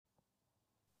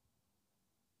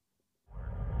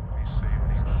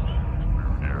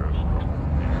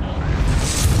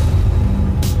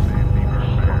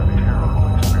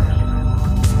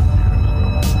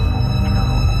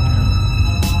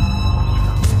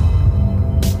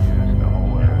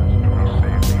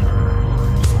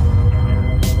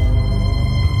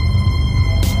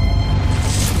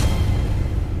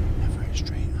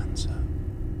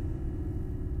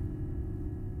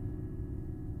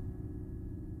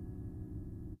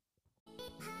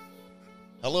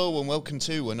Hello and welcome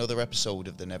to another episode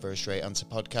of the Never a Straight Answer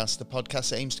podcast, the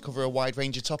podcast that aims to cover a wide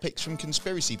range of topics from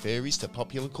conspiracy theories to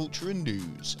popular culture and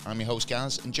news. I'm your host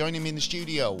Gaz, and joining me in the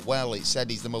studio, well, it's said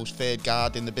he's the most feared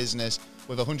guard in the business,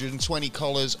 with 120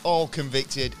 collars, all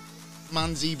convicted.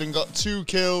 Man's even got 2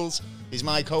 kills. He's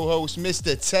my co-host,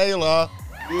 Mr. Taylor.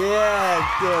 Yeah,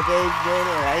 good evening,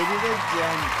 ladies and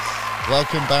gents.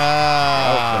 Welcome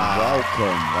back.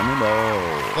 Welcome, one and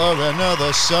all. For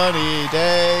another sunny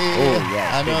day. Oh,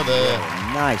 yeah. Another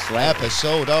nice lady.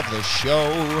 episode of the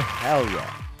show. Hell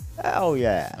yeah. Hell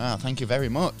yeah. Ah, thank you very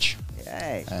much.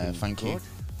 Yeah, thank you good.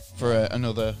 for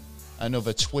another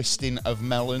twisting of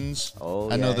melons.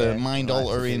 Oh, another yeah.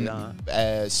 mind-altering, Nice to do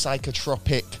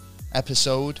psychotropic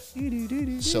episode.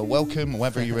 So welcome,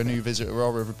 whether you're a new visitor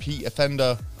or a repeat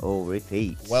offender. Oh,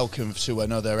 repeat. Welcome to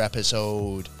another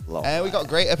episode. Love We got a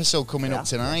great episode coming Yeah. up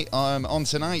tonight. On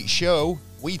tonight's show,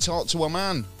 we talk to a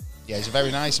man. Yeah, he's a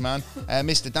very nice man.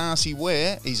 Mr. Darcy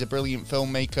Weir. He's a brilliant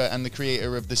filmmaker and the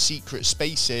creator of the Secret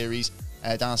Space series.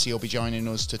 Darcy will be joining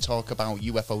us to talk about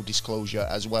UFO disclosure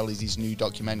as well as his new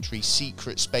documentary,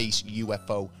 Secret Space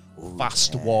UFO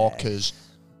Fastwalkers.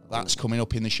 That's coming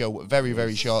up in the show very,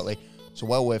 very shortly. So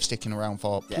well worth sticking around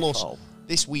for. Plus,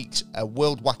 this week's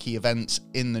World Wacky events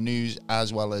in the news,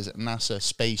 as well as NASA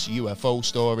space UFO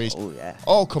stories. Oh, yeah.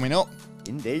 All coming up.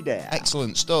 Indeed, yeah.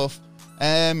 Excellent stuff.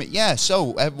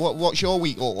 So what's your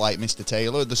week look like, Mr.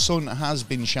 Taylor? The sun has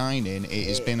been shining. It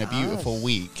has been a beautiful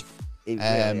week. It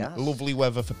really has. Lovely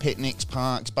weather for picnics,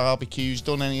 parks, barbecues.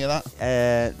 Done any of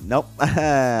that? Nope.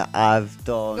 I've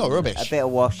done rubbish. a bit of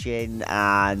washing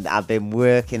and I've been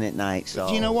working at night. So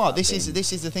Do you know what? This is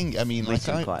the thing. I mean, like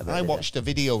I watched a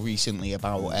video recently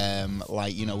about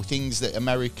things that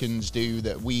Americans do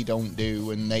that we don't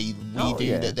do, and we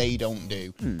do that they don't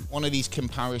do. One of these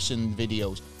comparison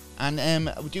videos. And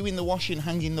doing the washing,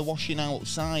 hanging the washing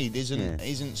outside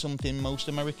isn't something most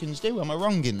Americans do. Am I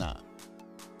wrong in that?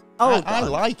 I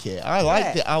like it. I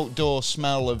like the outdoor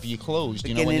smell of your clothes.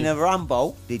 Beginning of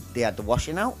Rambo, they had the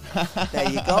washing out. There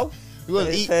you go.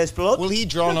 First blood. Well, he'd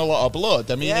drawn a lot of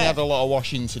blood. I mean, he had a lot of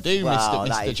washing to do, Wow,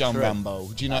 Mr. John true. Rambo.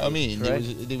 Do you know what I mean?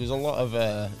 There was a lot of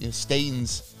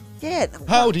stains. Yeah.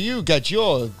 How do you get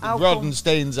your rotten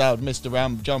stains out,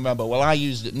 Mr. John Rambo? Well, I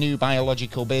used new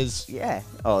biological biz. Yeah.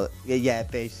 Oh, yeah,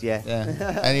 biz, yeah.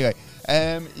 Anyway,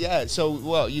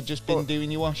 so, you've just been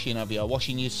doing your washing, have you?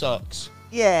 Washing your socks?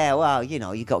 Yeah, well, you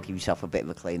got to give yourself a bit of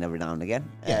a clean every now and again.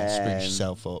 Yeah, spruce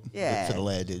yourself up for the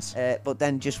ladies. But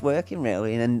then just working,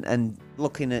 really, and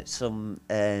looking at some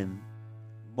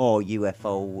more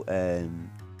UFO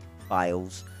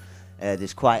files.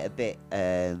 There's quite a bit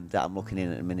that I'm looking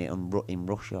in at the minute in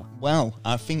Russia. Well,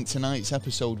 I think tonight's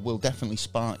episode will definitely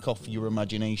spark off your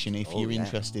imagination if you're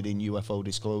interested in UFO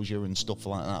disclosure and stuff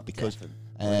like that, because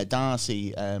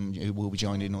Darcy, who will be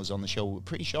joining us on the show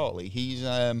pretty shortly, he's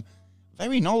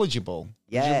very knowledgeable.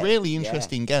 He's a really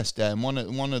interesting guest. One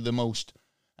of the most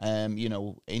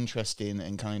interesting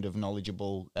and kind of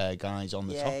knowledgeable guys on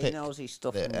the topic. He knows his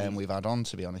stuff that we've had on,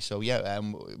 to be honest. So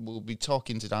we'll be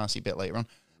talking to Darcy a bit later on.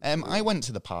 I went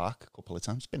to the park a couple of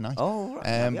times. It's been nice. Oh,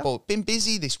 right. But been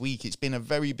busy this week. It's been a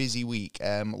very busy week.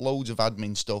 Loads of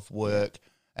admin stuff,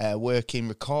 working,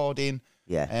 recording.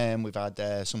 Yeah. We've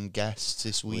had some guests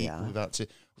this week. We've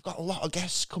got a lot of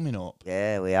guests coming up.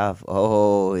 Yeah, we have.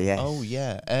 Oh, yes. Oh,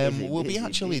 yeah.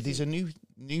 There's a new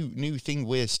thing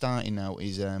we're starting now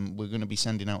is we're going to be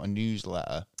sending out a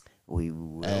newsletter. We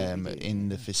will. In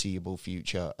the foreseeable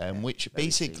future, which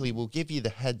basically will give you the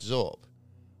heads up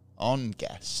on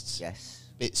guests,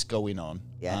 bits going on,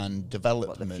 and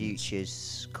development. What the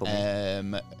future's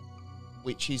coming.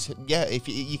 Which is, if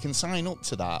you can sign up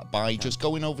to that by just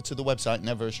going over to the website,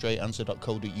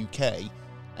 neverastraightanswer.co.uk,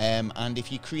 and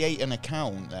if you create an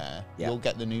account there, you'll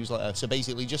get the newsletter. So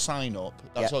basically, just sign up.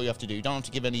 That's all you have to do. You don't have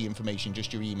to give any information,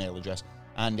 just your email address.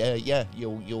 And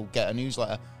you'll get a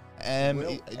newsletter.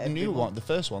 The new one, the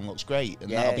first one, looks great,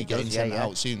 and that'll be getting sent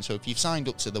out soon. So if you've signed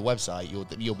up to the website,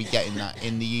 you'll be getting that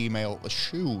in the email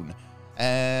soon.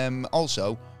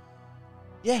 Also,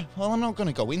 well, I'm not going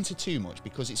to go into too much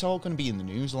because it's all going to be in the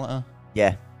newsletter.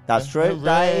 Yeah, that's true. Hooray.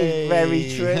 That is very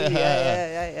true.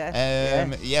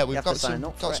 We've got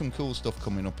some cool stuff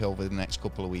coming up over the next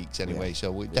couple of weeks anyway,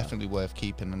 so we're definitely worth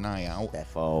keeping an eye out.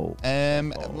 Before I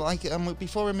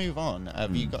move on,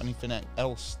 have you got anything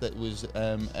else that was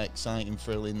exciting,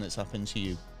 thrilling that's happened to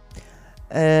you?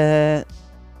 No,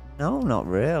 not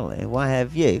really. Why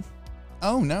have you?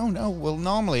 Oh, no. Well,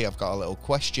 normally I've got a little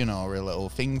question or a little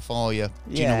thing for you.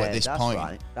 Do you know at this point?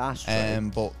 Right. That's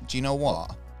true. But do you know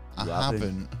what? I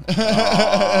haven't.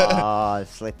 Oh,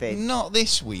 slipping. Not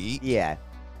this week. Yeah.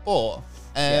 But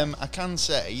I can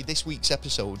say this week's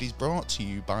episode is brought to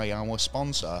you by our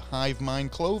sponsor, Hive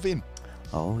Mind Clothing.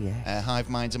 Oh, yeah. Hive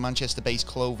Mind's a Manchester-based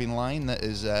clothing line that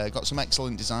has got some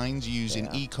excellent designs using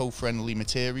eco-friendly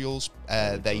materials.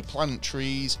 They plant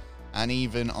trees and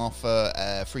even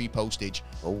offer free postage.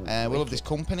 We love this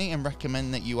company and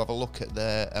recommend that you have a look at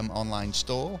their online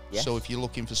store. Yes. So if you're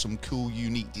looking for some cool,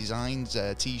 unique designs,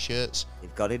 T-shirts,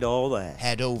 they've got it all there.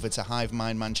 Head over to Hive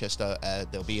Mind Manchester.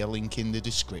 There'll be a link in the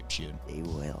description. They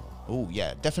will. Oh,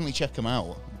 yeah, definitely check them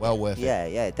out. Well worth it.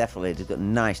 Yeah, definitely. They've got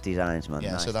nice designs, man.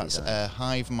 Yeah, nice so that's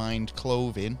Hive Mind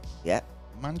Clothing. Yeah.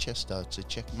 Manchester, to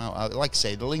check them out. Like I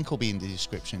say, the link will be in the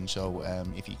description, so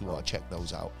if you want to check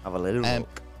those out. Have a little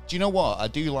look. Do you know what? I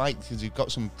do like, because you've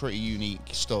got some pretty unique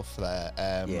stuff there.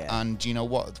 And do you know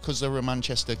what? Because they're a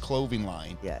Manchester clothing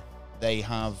line, they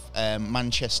have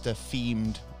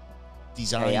Manchester-themed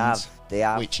designs. They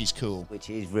have. Which is cool. Which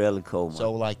is really cool, man.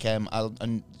 So, like,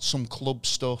 and some club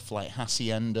stuff, like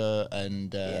Hacienda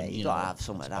and... you got to have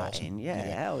some of that awesome.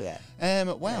 Hell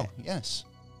yeah. Yes.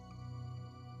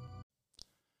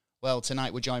 Well,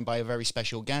 tonight we're joined by a very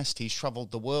special guest. He's travelled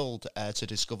the world to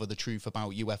discover the truth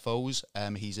about UFOs.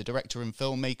 He's a director and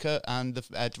filmmaker and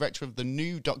the director of the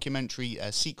new documentary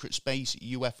Secret Space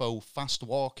UFO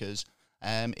Fastwalkers.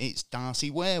 It's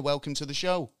Darcy Weir. Welcome to the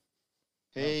show.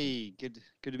 Hey, good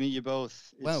to meet you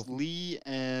both. It's Lee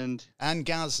and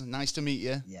Gaz. Nice to meet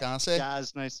you, Darcy.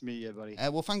 Gaz, nice to meet you, buddy.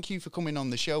 Well, thank you for coming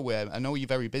on the show. I know you're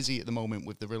very busy at the moment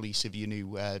with the release of your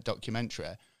new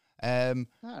documentary.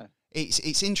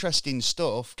 It's interesting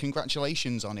stuff.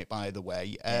 Congratulations on it, by the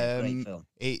way. Great film.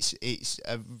 It's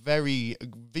a very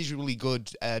visually good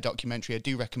documentary. I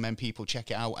do recommend people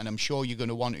check it out, and I'm sure you're going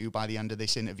to want to by the end of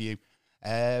this interview.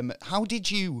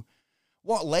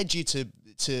 What led you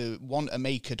to want to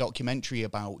make a documentary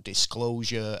about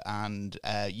disclosure and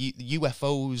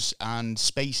UFOs and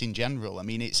space in general? I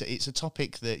mean, it's a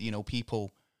topic that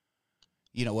people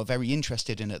are very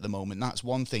interested in at the moment. That's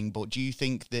one thing. But do you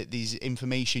think that there's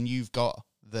information you've got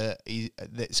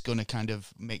that's going to kind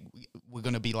of we're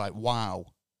going to be like, wow,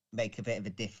 make a bit of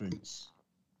a difference?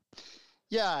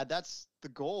 Yeah, that's the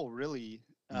goal, really.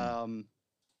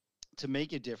 To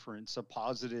make a difference, a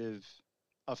positive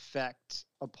effect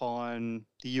upon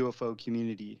the UFO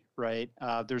community, right?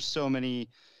 There's so many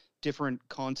different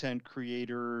content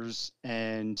creators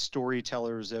and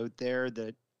storytellers out there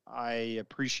that I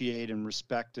appreciate and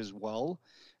respect as well,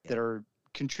 that are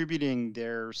contributing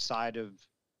their side of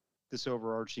this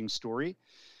overarching story.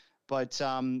 But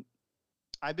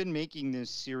I've been making this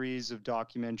series of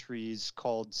documentaries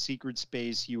called Secret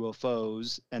Space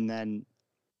UFOs, and then,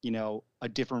 a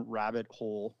different rabbit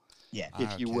hole,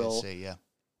 if you will.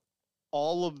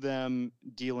 All of them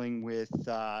dealing with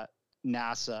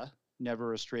NASA,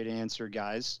 never a straight answer,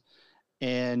 guys,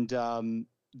 and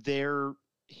their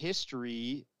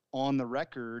history on the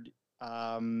record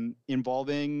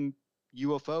involving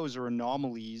UFOs or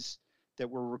anomalies that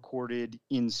were recorded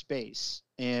in space.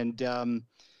 And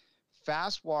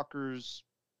Fastwalkers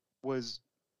was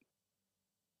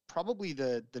probably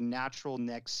the natural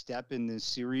next step in this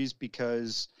series,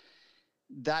 because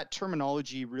that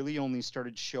terminology really only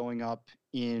started showing up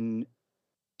in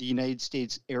the United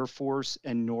States Air Force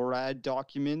and NORAD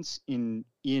documents in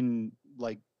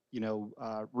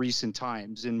recent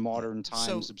times, in modern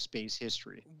times of space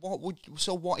history.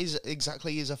 What is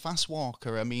exactly is a fast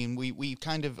walker? I mean, we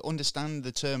kind of understand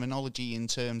the terminology in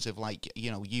terms of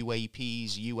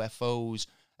UAPs, UFOs,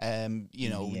 the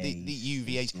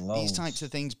UVAs, these types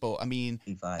of things. But I mean,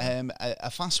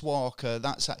 a fast walker,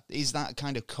 is that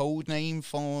kind of code name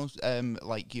for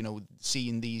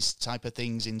seeing these type of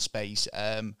things in space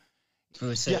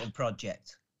for a certain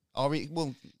project?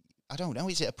 I don't know.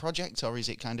 Is it a project, or is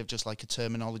it kind of just like a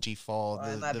terminology for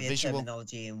the visual?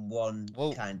 Terminology in one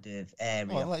kind of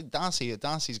area. Well, like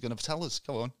Darcy's going to tell us.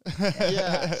 Go on.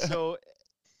 Yeah. So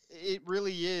it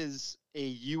really is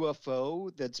a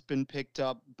UFO that's been picked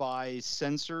up by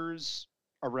sensors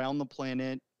around the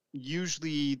planet.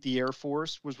 Usually, the Air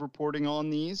Force was reporting on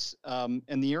these,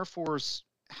 and the Air Force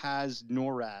has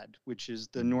NORAD, which is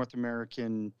the North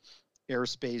American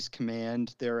Airspace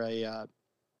Command. They're a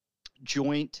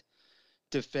joint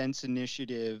defense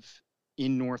initiative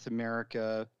in North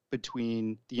America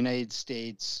between the United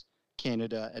States,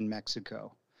 Canada, and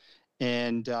Mexico.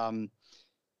 And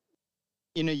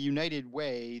in a united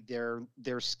way,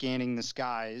 they're scanning the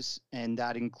skies, and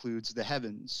that includes the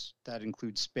heavens, that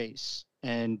includes space.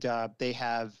 And they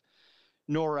have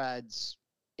NORAD's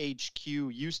HQ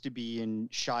used to be in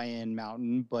Cheyenne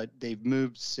Mountain, but they've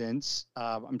moved since.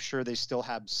 I'm sure they still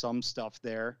have some stuff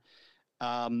there.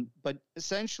 But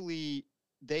essentially,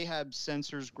 they have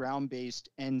sensors, ground-based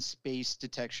and space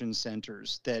detection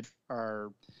centers that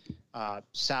are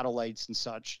satellites and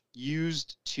such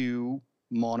used to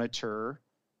monitor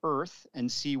Earth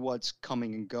and see what's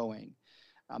coming and going.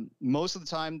 Most of the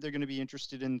time, they're going to be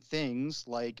interested in things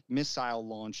like missile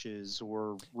launches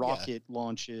or rocket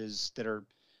launches that are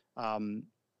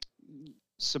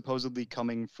supposedly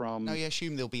coming from. Now, I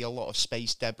assume there'll be a lot of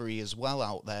space debris as well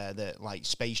out there, that like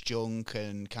space junk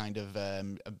and kind of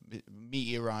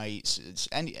meteorites,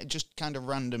 and just kind of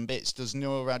random bits. Does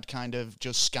NORAD kind of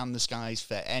just scan the skies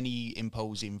for any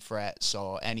imposing threats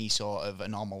or any sort of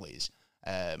anomalies?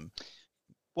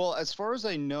 Well, as far as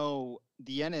I know,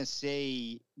 the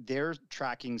NSA, their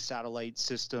tracking satellite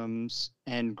systems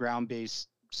and ground-based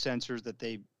sensors that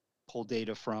they pull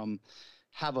data from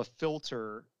have a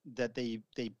filter that they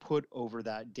put over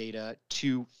that data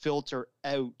to filter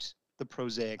out the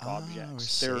prosaic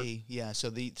objects. I see. Yeah, so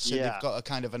they've got a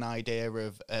kind of an idea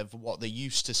of what they're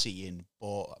used to seeing,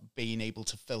 but being able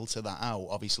to filter that out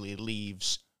obviously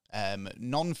leaves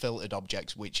non-filtered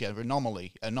objects, which are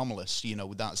anomalous. You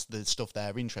know, that's the stuff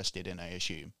they're interested in, I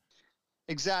assume.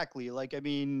 Exactly. Like, I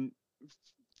mean,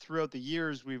 throughout the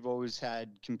years, we've always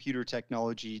had computer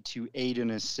technology to aid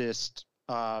and assist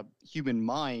human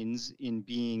minds in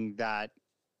being that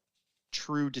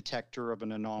true detector of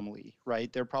an anomaly,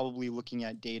 right? They're probably looking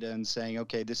at data and saying,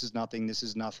 okay, this is nothing, this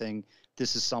is nothing,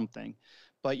 this is something.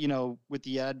 But, you know, with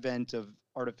the advent of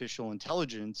artificial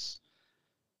intelligence,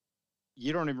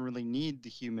 you don't even really need the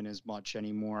human as much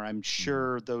anymore. I'm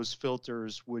sure those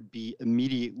filters would be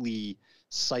immediately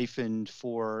siphoned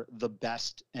for the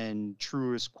best and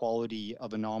truest quality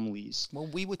of anomalies. Well,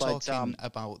 we were talking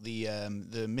about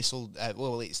the missile.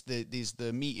 There's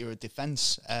the meteor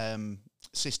defense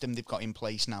system they've got in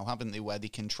place now, haven't they? Where they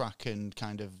can track and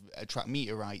kind of track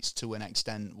meteorites to an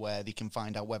extent where they can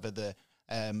find out whether they're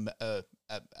a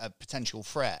potential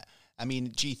threat. I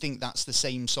mean, do you think that's the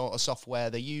same sort of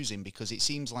software they're using? Because it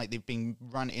seems like they've been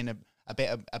ranting a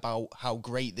bit about how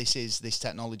great this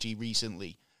technology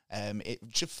recently.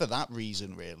 Just for that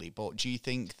reason, really. But do you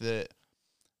think that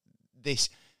this...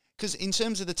 Because in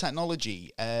terms of the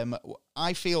technology,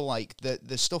 I feel like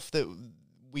the stuff that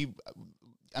we...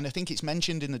 And I think it's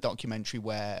mentioned in the documentary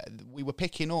where we were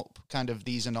picking up kind of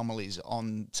these anomalies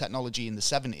on technology in the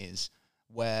 70s,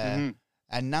 where... Mm-hmm.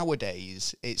 And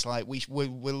nowadays, it's like we're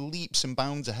leaps and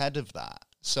bounds ahead of that.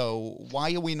 So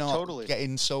why are we not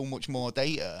getting so much more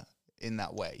data in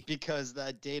that way? Because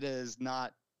that data is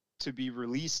not to be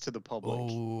released to the public.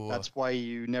 Oh. That's why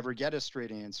you never get a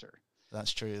straight answer.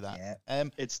 That's true. That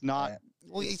it's not.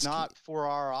 Well, it's not for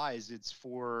our eyes. It's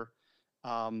for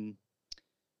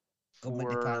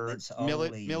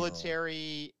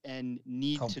military and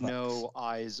need to know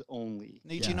eyes only.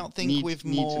 Do you not think with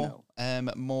more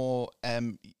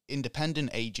independent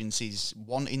agencies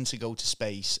wanting to go to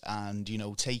space and, you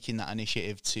know, taking that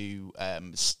initiative to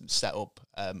set up,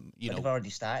 they've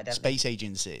already started, space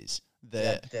agencies,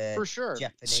 that for sure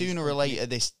Japanese sooner or later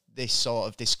this sort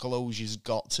of disclosure's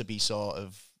got to be sort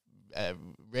of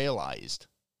realized?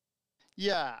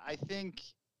 Yeah, I think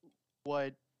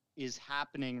what is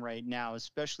happening right now,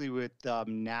 especially with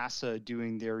NASA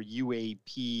doing their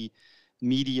UAP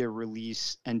media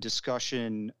release and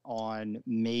discussion on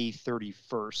May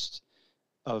 31st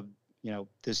of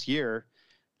this year,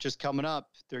 just coming up.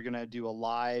 They're going to do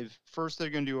they're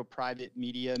going to do a private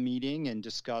media meeting and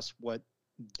discuss what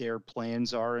their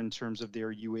plans are in terms of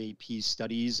their UAP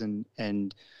studies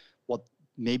and what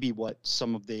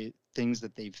some of the things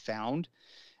that they've found.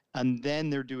 And then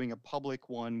they're doing a public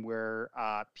one where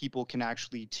people can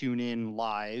actually tune in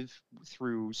live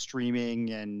through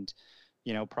streaming and,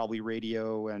 probably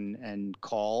radio and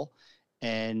call.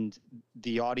 And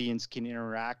the audience can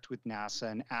interact with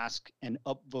NASA and ask and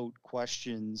upvote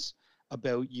questions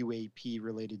about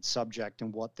UAP-related subject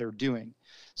and what they're doing.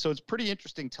 So it's a pretty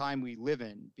interesting time we live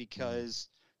in, because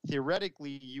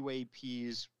theoretically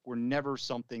UAPs were never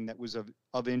something that was of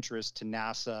interest to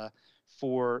NASA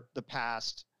for the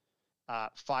past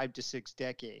 5 to 6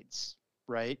 decades,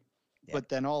 right? Yeah. But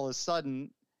then all of a sudden,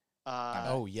 in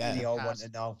the past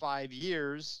 5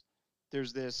 years,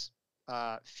 there's this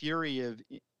fury of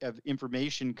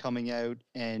information coming out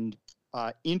and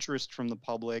interest from the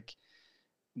public,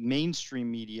 mainstream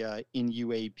media in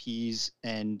UAPs,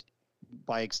 and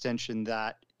by extension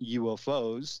that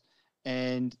UFOs,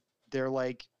 and they're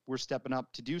like, we're stepping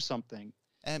up to do something.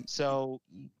 So,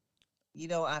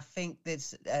 I think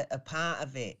there's a part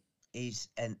of it is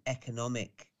an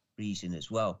economic reason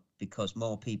as well, because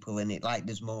more people in it, like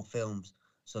there's more films,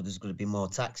 so there's going to be more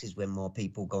taxes when more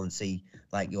people go and see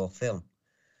like your film.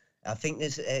 I think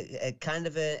there's a kind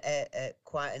of a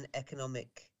quite an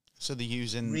economic. So they're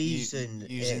using reason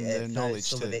using the knowledge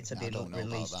some to, of it to be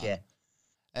released. Yeah.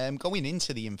 Going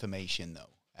into the information though,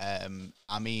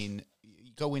 I mean,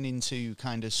 going into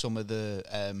kind of some of the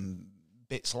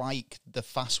bits like the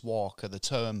fast walker, the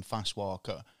term fast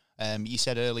walker. You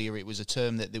said earlier it was a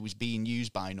term that was being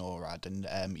used by NORAD,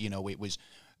 and you know, it was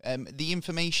the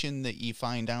information that you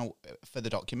find out for the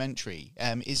documentary.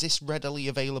 Is this readily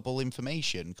available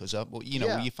information? Because you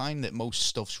know, you find that most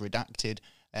stuff's redacted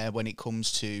when it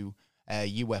comes to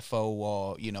UFO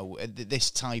or you know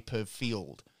this type of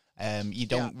field. You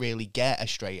don't really get a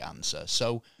straight answer.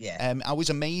 So I was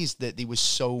amazed that there was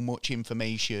so much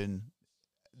information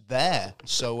there.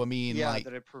 So I mean, like,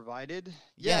 that it provided.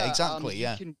 Exactly.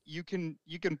 You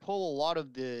can pull a lot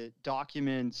of the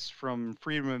documents from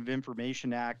Freedom of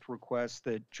Information Act requests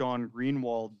that John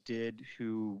Greenwald did,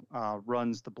 who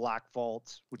runs the Black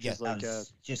Vault, which is like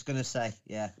just gonna say,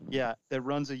 that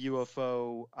runs a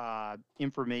UFO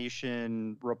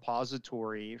information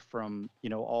repository from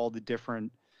all the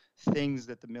different things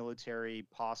that the military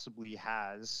possibly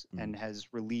has and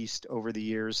has released over the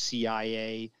years.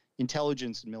 CIA,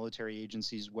 intelligence and military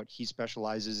agencies, what he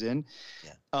specializes in.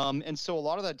 And so a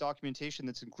lot of that documentation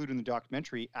that's included in the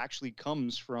documentary actually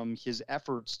comes from his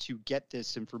efforts to get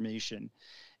this information.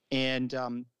 And,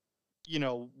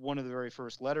 one of the very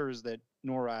first letters that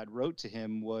NORAD wrote to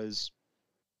him was,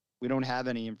 "We don't have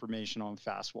any information on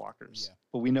fast walkers,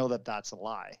 but we know that that's a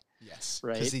lie." Yes.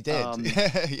 Right. Because he did.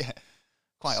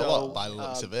 Quite a lot by the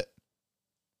looks of it.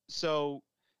 So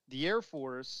the Air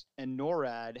Force and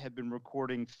NORAD have been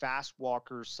recording fast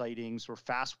walker sightings or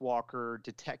fast walker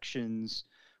detections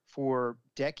for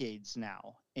decades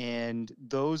now. And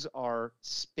those are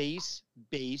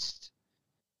space-based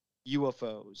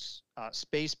UFOs,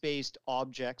 space-based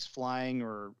objects, flying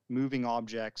or moving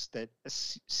objects that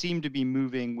seem to be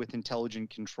moving with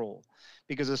intelligent control.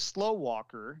 Because a slow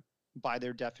walker, by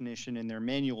their definition in their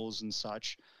manuals and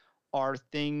such, are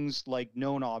things like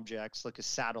known objects, like a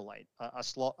satellite. A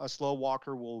slow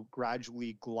walker will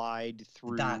gradually glide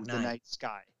through the night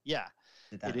sky.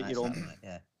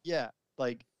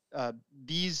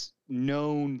 These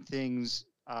known things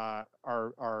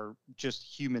are just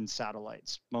human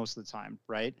satellites most of the time,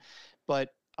 right?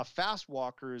 But a fast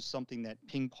walker is something that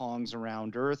ping pongs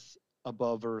around Earth,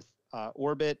 above Earth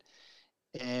orbit,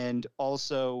 and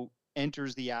also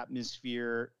enters the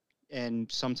atmosphere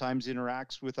and sometimes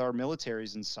interacts with our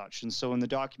militaries and such. And so in the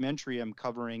documentary, I'm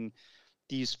covering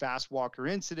these fast walker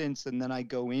incidents, and then I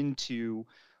go into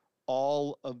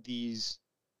all of these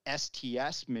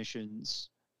STS missions,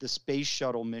 the space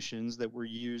shuttle missions that were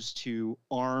used to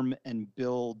arm and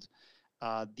build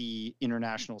the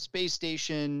International Space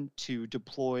Station, to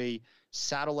deploy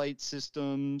satellite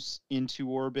systems into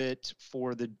orbit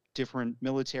for the different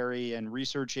military and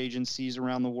research agencies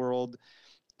around the world,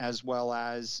 as well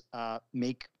as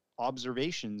make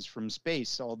observations from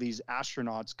space, all these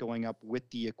astronauts going up with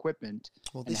the equipment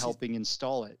and helping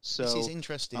install it. So this is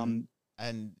interesting.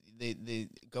 And the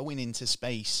going into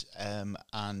space, and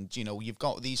you've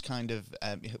got these kind of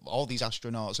all these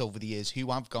astronauts over the years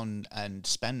who have gone and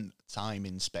spent time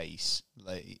in space.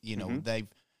 Like,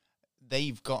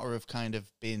 they've got to have kind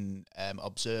of been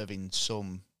observing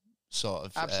some sort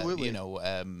of absolutely.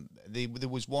 There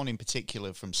was one in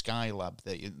particular from Skylab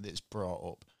that's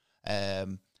brought up.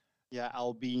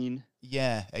 Al Bean.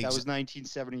 Yeah, that was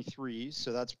 1973.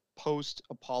 So that's post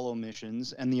Apollo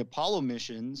missions, and the Apollo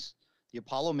missions, the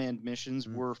Apollo manned missions,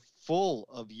 were full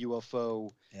of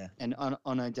UFO and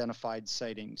unidentified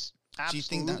sightings. Absolutely. Do you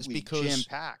think that's because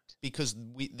jam-packed? Because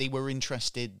they were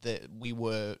interested that we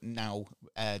were now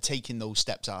taking those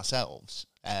steps ourselves?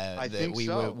 I that think we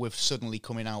so. were suddenly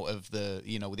coming out of the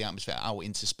the atmosphere out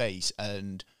into space,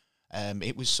 and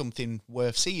it was something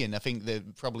worth seeing. I think they're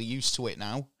probably used to it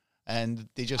now, and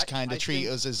they just kind of treat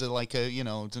us as like a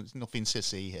nothing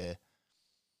sissy here.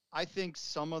 I think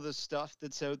some of the stuff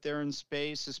that's out there in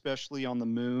space, especially on the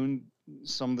moon,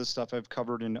 some of the stuff I've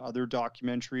covered in other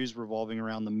documentaries revolving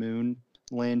around the moon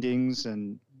landings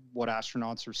and what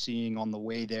astronauts are seeing on the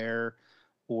way there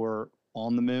or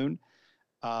on the moon,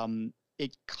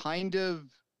 it kind of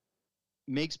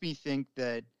makes me think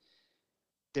that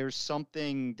there's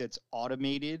something that's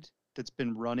automated that's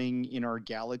been running in our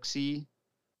galaxy,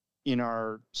 in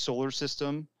our solar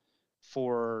system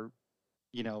for,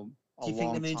 Do you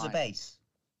think the moon's a base?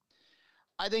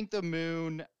 I think the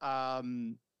moon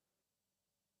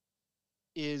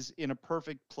is in a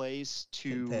perfect place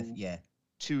to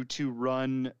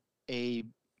run a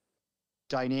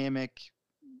dynamic,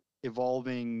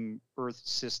 evolving Earth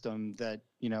system that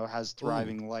has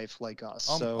thriving life like us.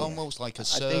 So almost like a I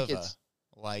server, think it's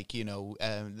like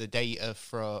the data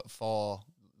for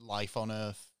life on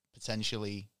Earth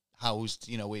potentially housed,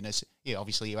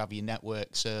 obviously you have your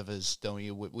network servers, don't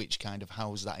you, which kind of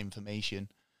house that information.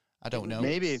 I don't know.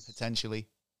 Maybe potentially.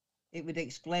 It would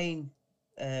explain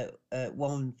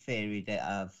one theory that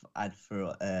I've had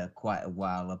for quite a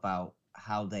while about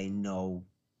how they know.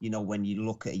 When you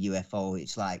look at a UFO,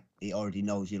 it's like it already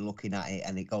knows you're looking at it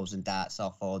and it goes and darts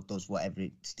off or does whatever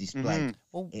it's displayed.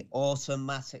 It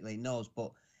automatically knows,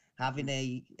 but having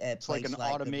it's place like an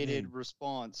like automated the moon,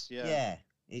 response. yeah,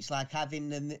 it's like having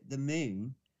the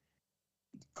moon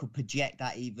could project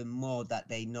that even more, that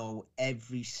they know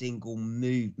every single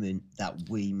movement that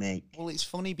we make. Well, it's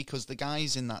funny because the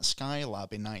guys in that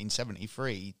Skylab in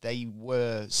 1973, they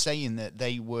were saying that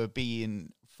they were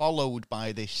being followed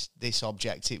by this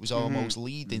object. It was almost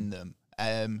leading them.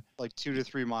 Like 2 to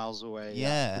 3 miles away.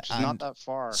 Yeah. Which is not that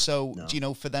far. So,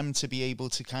 for them to be able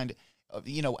to kind of,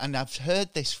 and I've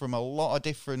heard this from a lot of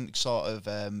different sort of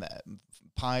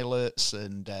pilots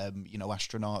and,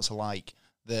 astronauts alike,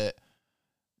 that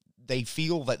they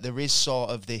feel that there is sort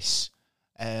of this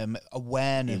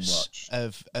awareness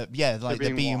of like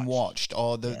they're being watched,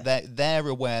 or they're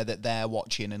aware that they're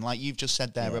watching. And like you've just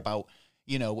said there about,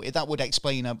 that would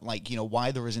explain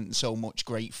why there isn't so much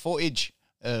great footage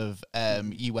of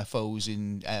UFOs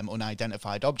in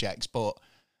unidentified objects, but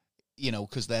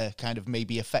because they're kind of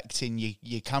maybe affecting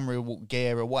your camera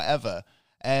gear or whatever.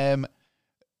 I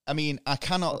mean, I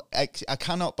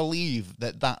cannot believe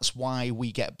that that's why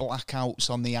we get blackouts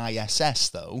on the ISS,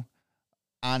 though,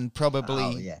 and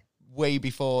probably way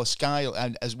before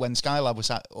as when Skylab was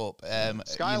set up.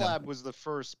 Skylab was the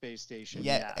first space station.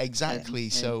 Yeah, exactly.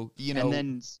 So and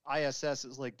then ISS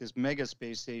is like this mega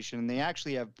space station, and they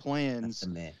actually have plans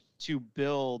to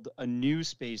build a new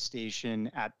space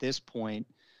station at this point.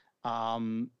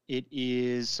 It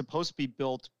is supposed to be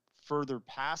built further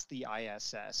past the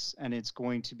ISS, and it's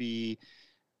going to be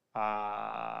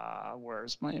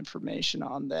where's my information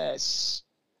on this?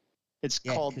 It's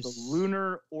called the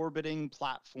Lunar Orbiting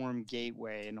Platform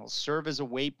Gateway, and it'll serve as a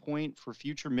waypoint for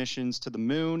future missions to the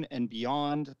moon and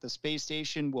beyond. The space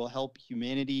station will help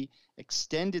humanity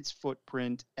extend its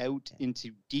footprint out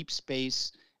into deep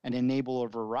space and enable a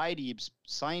variety of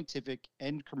scientific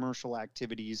and commercial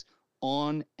activities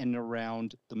on and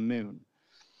around the moon.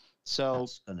 So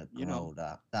that's going to grow.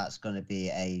 That's going to be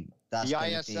the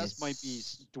ISS might be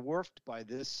dwarfed by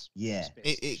this. Yeah,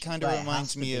 it kind of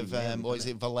reminds me of what is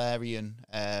it, Valerian,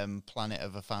 Planet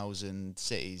of 1,000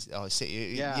 Cities or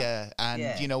City? Yeah, and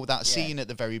that scene at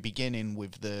the very beginning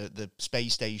with the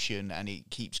space station, and it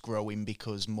keeps growing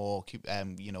because more.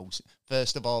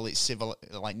 First of all, it's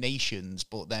nations,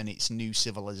 but then it's new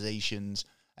civilizations,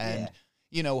 and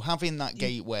having that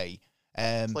gateway.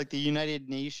 It's like the United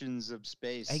Nations of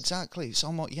space. Exactly. It's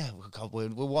almost, God, we're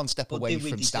one step away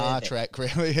from Star Trek,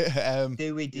 really.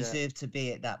 Do we deserve to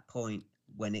be at that point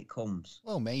when it comes?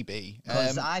 Well, maybe.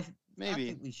 Because I think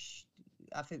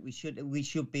we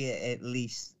should be at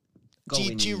least. Do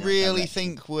you really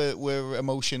think we're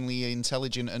emotionally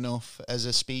intelligent enough as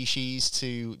a species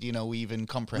to even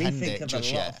comprehend it just yet? We think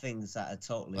of a lot of things that are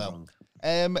totally wrong.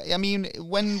 I mean,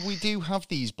 when we do have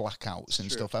these blackouts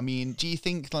and stuff, I mean, do you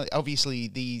think, obviously,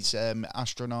 these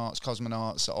astronauts,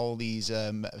 cosmonauts, all these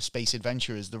space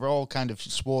adventurers, they're all kind of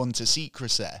sworn to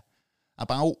secrecy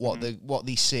about what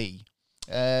they see.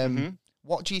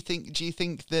 What do you think? Do you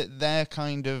think that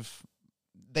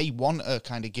they want to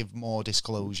kind of give more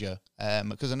disclosure?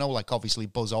 Because I know, obviously,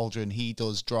 Buzz Aldrin, he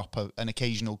does drop an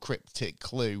occasional cryptic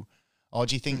clue. Or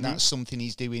do you think that's something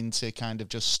he's doing to kind of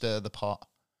just stir the pot?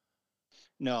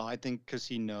 No, I think because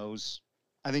he knows.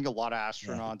 I think a lot of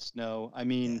astronauts know. I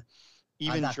mean,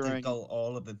 even I'd during have to go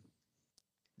all of them.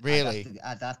 Really?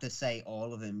 I'd have to say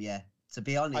all of them. Yeah. To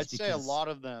be honest, I'd say a lot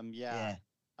of them. Yeah.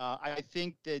 I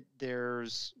think that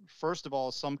there's, first of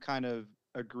all, some kind of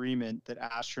agreement that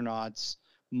astronauts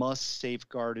must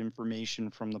safeguard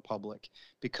information from the public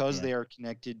because they are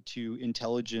connected to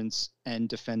intelligence and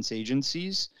defense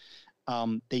agencies.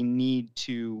 They need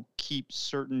to keep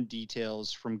certain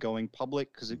details from going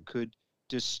public because it could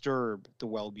disturb the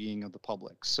well-being of the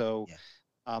public. So,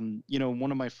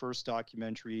 one of my first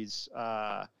documentaries,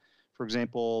 for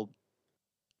example,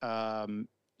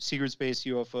 Secret Space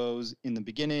UFOs in the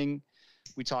beginning,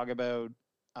 we talk about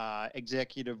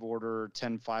Executive Order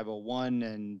 10501,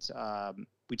 and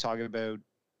we talk about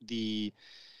the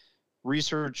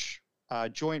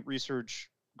joint research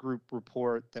group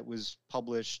report that was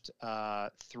published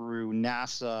through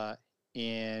NASA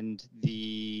and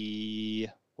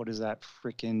what is that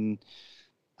freaking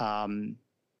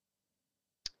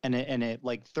and it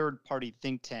like third party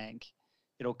think tank,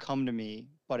 it'll come to me.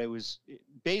 But it was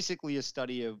basically a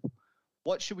study of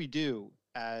what should we do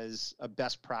as a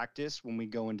best practice when we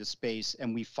go into space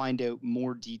and we find out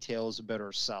more details about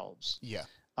ourselves. Yeah.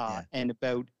 And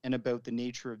about the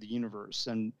nature of the universe.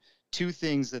 And two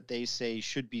things that they say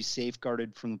should be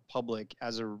safeguarded from the public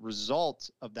as a result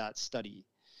of that study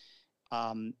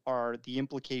are the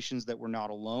implications that we're not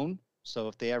alone. So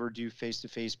if they ever do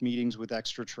face-to-face meetings with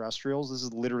extraterrestrials, this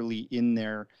is literally in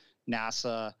their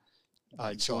NASA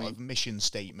sort of mission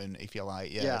statement, if you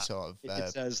like. Yeah. Sort of. It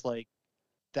says like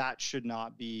that should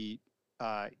not be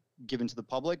given to the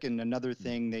public. And another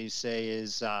thing they say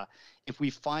is if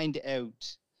we find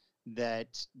out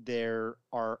that there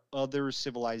are other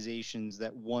civilizations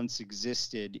that once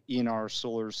existed in our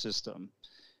solar system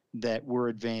that were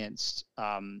advanced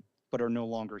but are no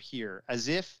longer here, as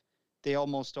if they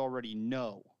almost already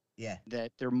know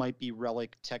that there might be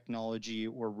relic technology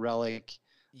or relic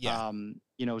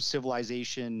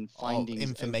civilization findings, or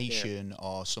information,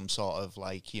 or some sort of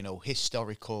like, you know,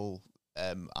 historical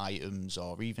items,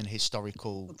 or even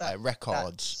historical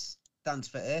records. Stands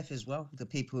for Earth as well. The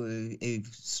people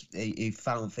who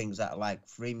found things that are like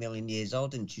 3 million years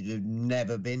old and should have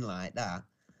never been like that.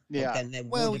 Yeah. But then there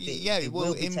will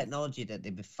be technology that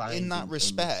they'd be finding. In that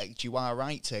respect, you are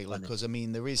right, Taylor, because I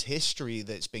mean there is history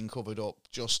that's been covered up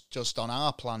just on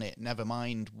our planet. Never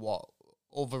mind what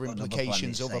other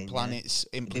implications, other planets'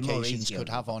 implications could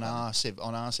have on our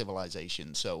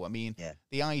civilization. So I mean,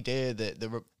 the idea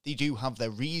that they do have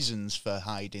their reasons for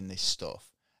hiding this stuff.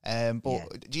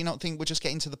 But do you not think we're just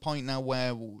getting to the point now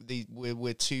where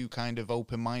we're too kind of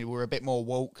open-minded? We're a bit more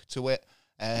woke to it.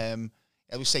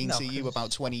 I was saying to you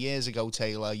about 20 years ago,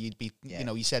 Taylor, you'd be, you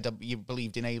know, you said you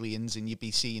believed in aliens and you'd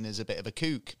be seen as a bit of a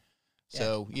kook.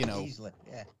 So, you know. Easily,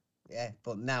 yeah.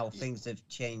 But now things have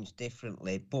changed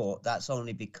differently. But that's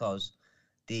only because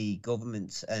the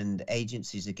governments and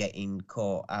agencies are getting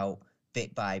caught out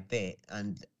bit by bit.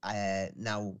 And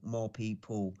now more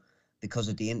people, because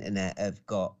of the internet, have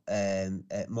got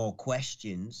more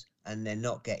questions and they're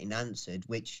not getting answered,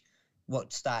 which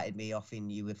what started me off in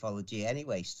ufology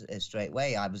anyway, straight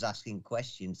away. I was asking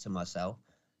questions to myself,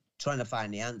 trying to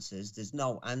find the answers. There's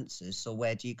no answers, so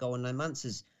where do you go on them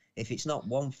answers? If it's not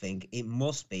one thing, it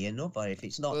must be another. If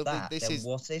it's not then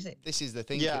what is it? This is the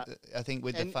thing, I think,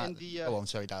 with the fact... I'm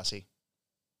sorry, Darcy.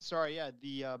 Sorry,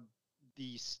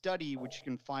 the study, which you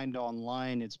can find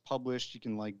online, it's published. You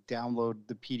can like download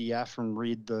the PDF and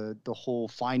read the whole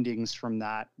findings from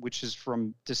that, which is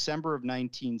from December of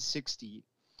 1960,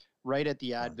 right at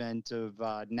the advent of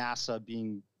NASA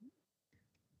being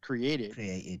created.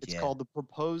 It's called the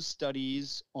Proposed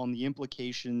Studies on the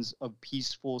Implications of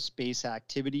Peaceful Space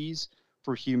Activities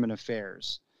for Human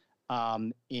Affairs.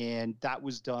 And that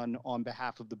was done on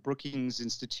behalf of the Brookings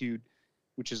Institute,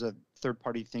 which is a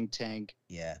third-party think tank,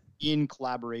 in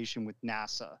collaboration with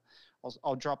NASA.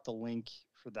 I'll drop the link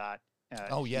for that.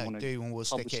 And we'll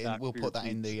stick it in. We'll put that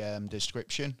in the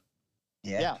description.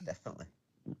 Yeah, definitely.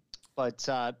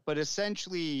 But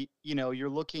essentially, you know, you're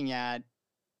looking at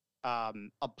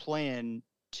a plan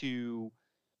to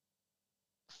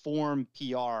form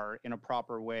PR in a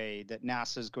proper way that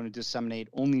NASA is going to disseminate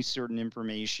only certain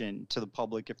information to the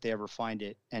public if they ever find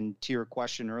it. And to your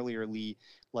question earlier, Lee,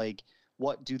 like,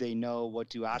 what do they know? What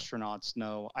do astronauts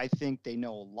know? I think they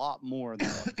know a lot more than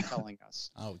what they're telling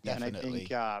us. Oh, definitely.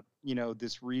 And I think, you know,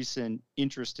 this recent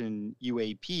interest in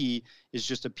UAP is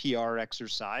just a PR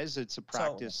exercise. It's a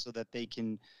practice so that they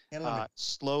can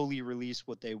slowly release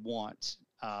what they want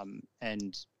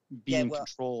and be in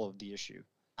control of the issue.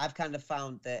 I've kind of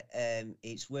found that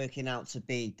it's working out to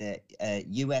be that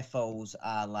UFOs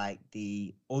are like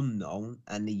the unknown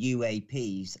and the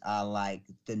UAPs are like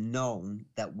the known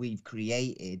that we've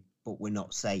created, but we're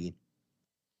not saying.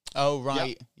 Oh,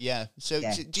 right. Yeah. So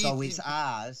it's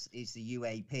ours, it's the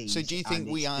UAP. So do you think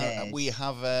we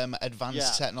have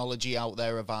advanced technology out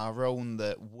there of our own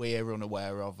that we're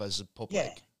unaware of as a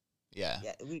public? Yeah.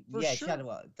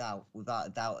 Sure. Without a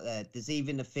doubt. There's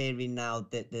even a theory now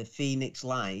that the Phoenix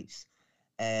Lights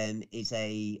is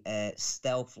a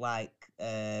stealth-like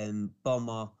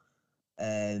bomber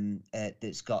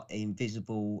that's got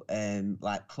invisible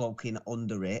like cloaking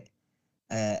under it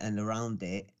and around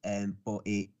it, but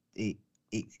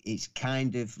it's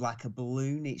kind of like a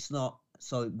balloon. It's not.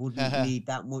 So it wouldn't need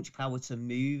that much power to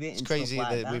move it. It's crazy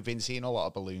that we've been seeing a lot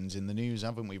of balloons in the news,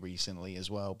 haven't we, recently as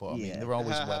well? But I mean, they're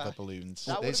always weather balloons.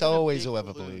 It's always a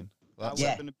weather balloon. That would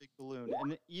have been a big balloon.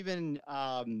 And even,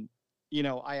 you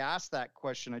know, I asked that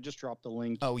question. I just dropped the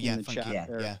link in the chat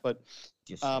there. But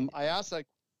I asked that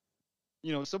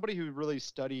somebody who really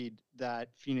studied that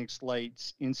Phoenix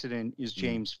Lights incident is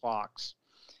James Fox.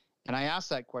 And I asked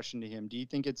that question to him. Do you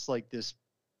think it's like this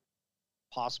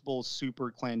possible super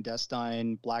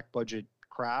clandestine black budget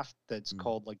craft that's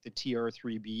called like the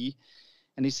TR-3B?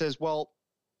 And he says, well,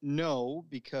 no,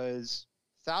 because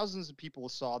thousands of people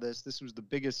saw this. This was the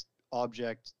biggest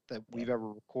object that we've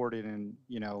ever recorded, and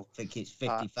I think it's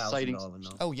 50,000 sightings.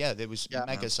 Oh yeah, there was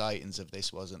mega sightings of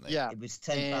this, wasn't there? Yeah, it was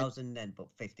 10,000 then, but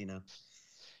 50 now.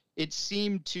 It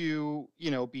seemed to,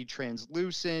 be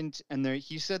translucent, and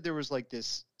he said there was like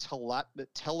this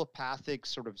telepathic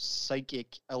sort of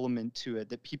psychic element to it,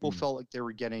 that people felt like they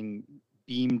were getting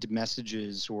beamed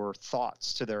messages or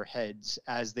thoughts to their heads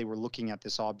as they were looking at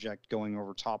this object going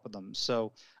over top of them.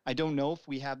 So I don't know if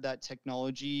we have that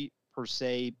technology per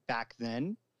se back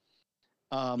then.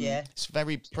 It's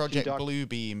very Project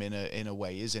Bluebeam in a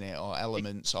way, isn't it? Or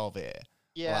elements of it.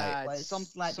 Yeah,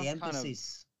 it's like the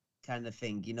embassies kind of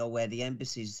thing, where the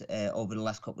embassies over the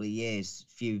last couple of years,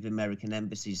 few of the American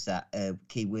embassies that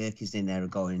key workers in there are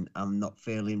going, I'm not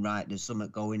feeling right, there's something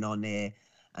going on here.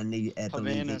 And the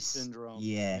Havana syndrome.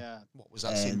 Yeah. What was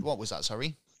that? What was that?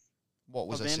 Sorry. What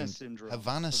was Havana syndrome?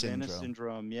 Havana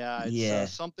syndrome. Yeah.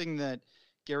 It's something that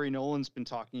Gary Nolan's been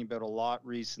talking about a lot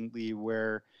recently,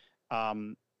 where,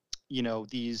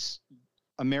 these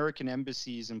American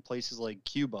embassies in places like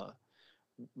Cuba,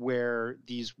 where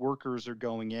these workers are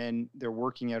going in, they're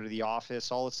working out of the office,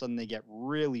 all of a sudden they get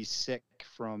really sick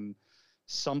from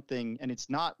something, and it's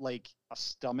not like a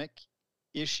stomach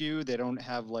issue. They don't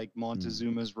have like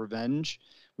Montezuma's revenge,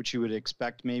 which you would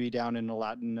expect maybe down in a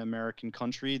Latin American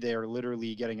country. They are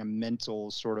literally getting a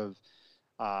mental sort of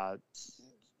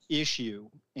issue,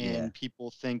 and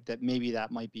people think that maybe that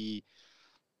might be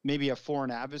a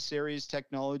foreign adversary's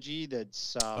technology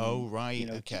that's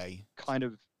kind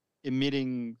of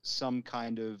emitting some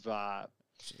kind of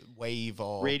wave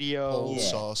or radio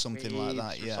pulse or something like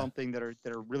that, something that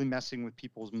are really messing with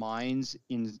people's minds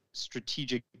in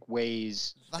strategic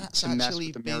ways. That's to actually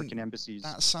mess with American embassies.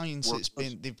 That science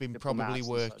they've been probably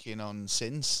working on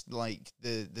since like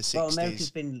the 60s. Well,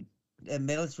 the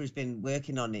military's been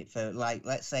working on it for like,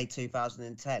 let's say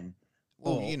 2010.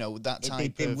 Well, that type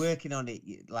they've been working on it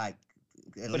like.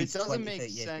 But it doesn't make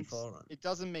sense. It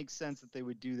doesn't make sense that they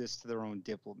would do this to their own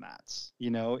diplomats.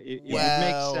 It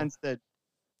makes sense that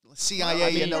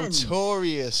CIA are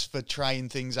notorious for trying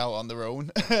things out on their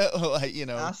own.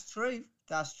 That's true.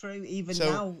 That's true. Even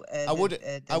now, I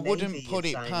wouldn't put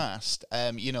it past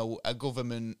a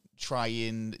government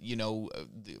trying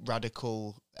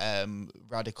radical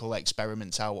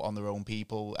experiments out on their own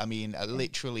people. I mean,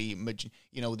 literally,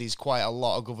 there's quite a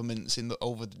lot of governments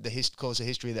over the course of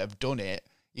history that have done it.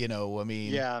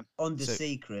 Under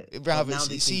secret. Rather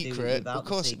secret, of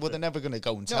course. Well, they're never going to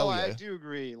go and tell you. I do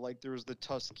agree. Like there was the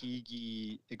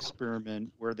Tuskegee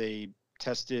experiment where they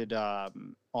tested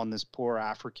on this poor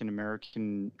African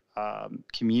American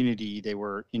community. They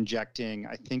were injecting,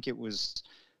 I think it was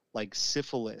like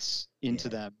syphilis into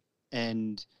them,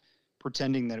 and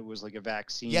pretending that it was like a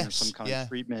vaccine or some kind of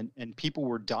treatment, and people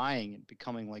were dying and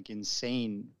becoming like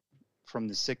insane from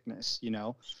the sickness.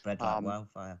 Spread like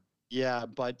wildfire. Yeah,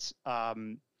 but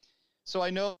so I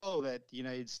know that the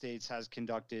United States has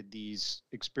conducted these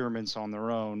experiments on their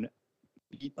own.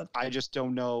 I just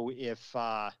don't know if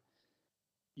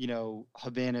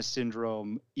Havana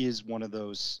syndrome is one of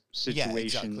those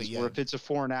situations or if it's a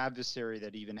foreign adversary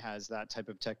that even has that type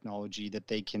of technology that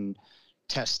they can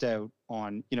test out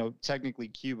on. Technically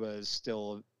Cuba is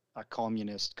still a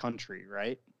communist country,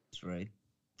 right? That's right.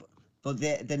 But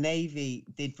the Navy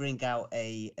did bring out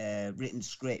a written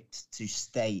script to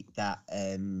state that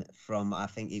from, I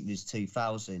think it was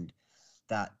 2000,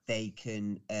 that they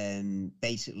can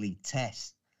basically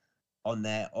test on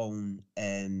their own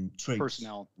troops.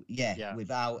 Personnel. Yeah,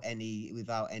 without any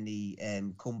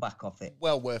comeback off it.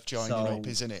 Well worth joining up,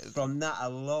 isn't it? From that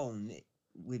alone,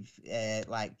 with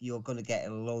you're going to get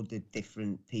a load of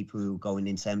different people who are going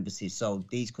into embassies. So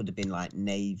these could have been like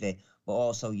Navy, but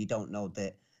also you don't know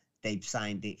that they've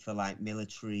signed it for like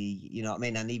military, you know what I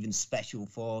mean? And even special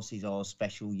forces or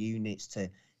special units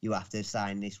you have to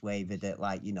sign this waiver that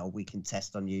we can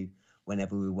test on you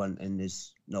whenever we want, and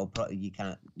there's no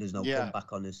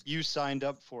comeback on us. You signed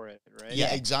up for it, right?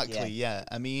 Yeah, exactly. Yeah.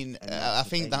 I mean, I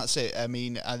think that's it. I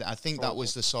mean, I think that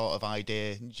was the sort of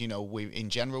idea, in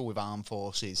general with armed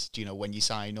forces, when you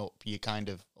sign up, you're kind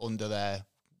of under their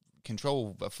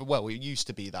control. But it used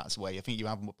to be that way. I think you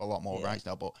have a lot more rights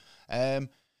now, but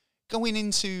going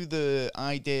into the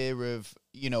idea of,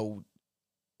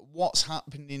 what's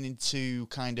happening to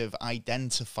kind of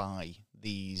identify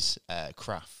these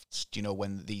crafts. Do you know,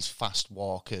 when these fast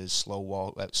walkers, slow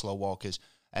walkers,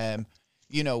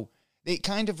 you know, it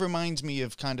kind of reminds me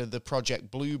of kind of the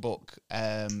Project Blue Book,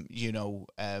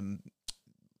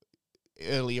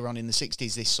 earlier on in the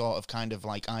 60s, this sort of kind of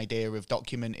like idea of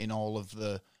documenting all of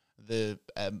the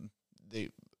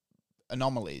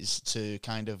anomalies to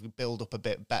kind of build up a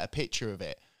bit better picture of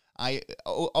it.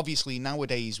 Obviously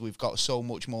nowadays we've got so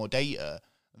much more data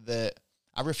that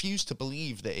I refuse to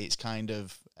believe that it's kind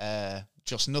of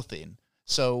just nothing.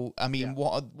 So I mean,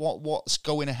 what's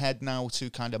going ahead now to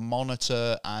kind of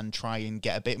monitor and try and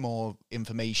get a bit more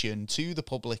information to the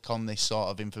public on this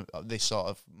sort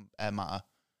of matter?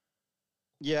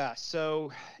 Yeah,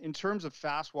 so in terms of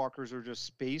fast walkers or just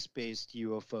space-based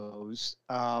UFOs,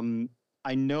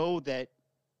 I know that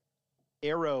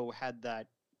Arrow had that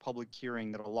public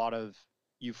hearing that a lot of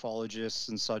ufologists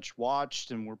and such watched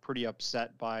and were pretty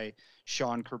upset by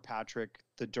Sean Kirkpatrick,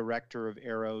 the director of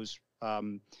Arrow's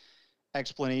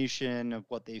explanation of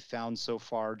what they found so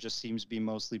far. Just seems to be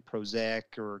mostly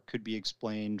prosaic, or could be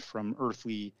explained from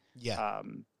earthly,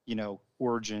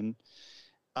 origin.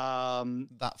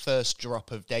 That first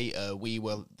drop of data, we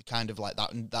were kind of like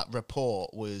that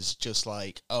report was just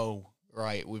like, oh,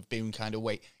 right, we've been kind of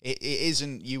it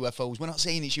isn't UFOs. We're not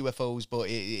saying it's UFOs, but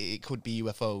it could be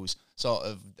UFOs sort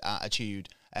of attitude.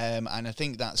 And I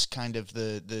think that's kind of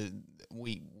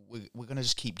we're going to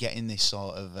just keep getting this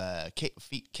sort of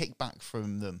kickback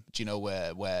from them. Do you know,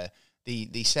 where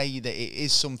they say that it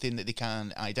is something that they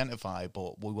can identify,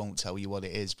 but we won't tell you what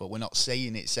it is. But we're not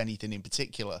saying it's anything in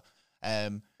particular.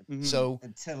 So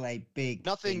until a big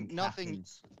nothing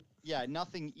happens. Yeah,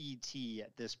 nothing ET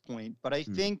at this point. But I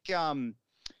think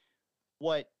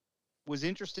what was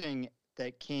interesting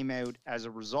that came out as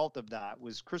a result of that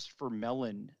was Christopher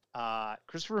Mellon.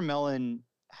 Christopher Mellon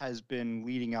has been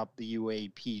leading up the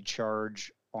UAP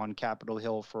charge on Capitol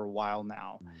Hill for a while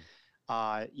now.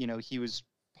 He was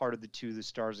part of the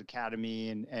Stars Academy,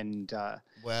 and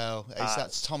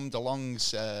that's Tom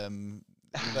DeLonge's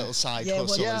little side yeah,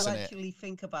 hustle, well, isn't it? Actually,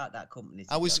 think about that company.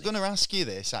 I was going to ask you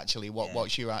this actually.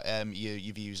 What's your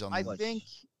views on?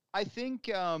 I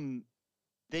think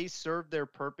they served their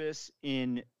purpose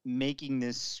in making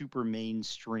this super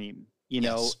mainstream.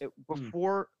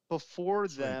 Before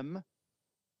them,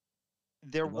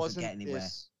 there wasn't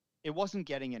this. It wasn't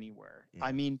getting anywhere. Yeah.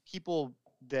 I mean, people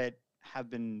that have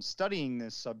been studying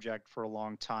this subject for a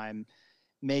long time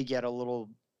may get a little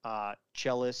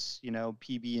jealous,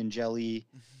 PB and jelly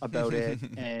about it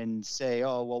and say,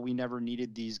 oh, well, we never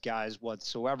needed these guys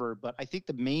whatsoever. But I think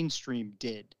the mainstream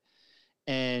did.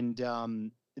 And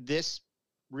this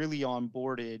really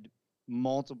onboarded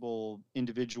multiple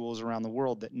individuals around the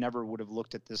world that never would have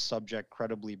looked at this subject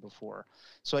credibly before.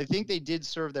 So I think they did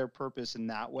serve their purpose in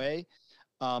that way.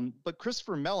 But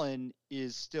Christopher Mellon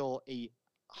is still a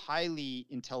highly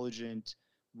intelligent,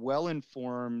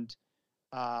 well-informed,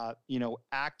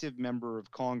 active member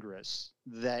of Congress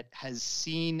that has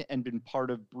seen and been part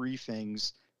of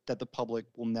briefings that the public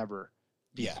will never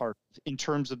be part of in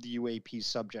terms of the UAP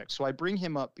subject. So I bring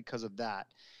him up because of that.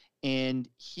 And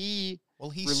he's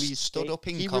stood up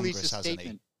in Congress, hasn't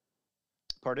he?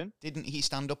 Pardon? Didn't he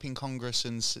stand up in Congress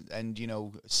and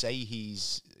say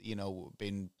he's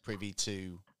been privy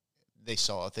to this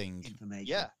sort of thing? Information.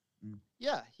 Yeah.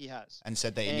 Yeah, he has. And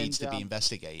said that it needs to be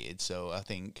investigated. So I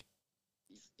think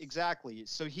exactly.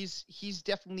 So he's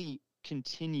definitely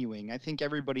continuing. I think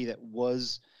everybody that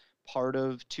was part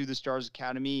of To the Stars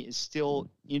Academy is still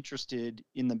interested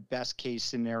in the best case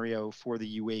scenario for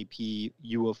the UAP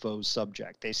UFO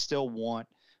subject. They still want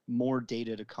more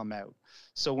data to come out.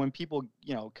 So when people,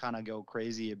 kind of go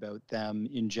crazy about them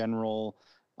in general,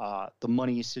 the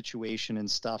money situation and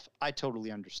stuff, I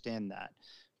totally understand that.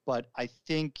 But I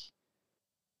think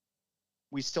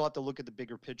we still have to look at the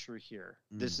bigger picture here.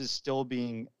 This is still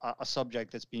being a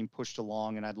subject that's being pushed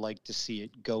along, and I'd like to see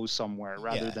it go somewhere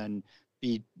rather than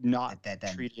be not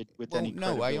treated with any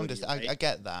credibility. No, I understand. Right? I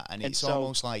get that. And it's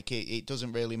almost like it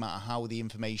doesn't really matter how the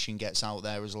information gets out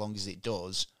there as long as it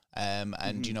does. And,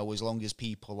 as long as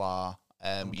people are,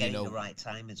 getting the right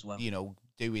time as well.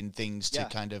 Doing things to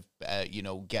kind of,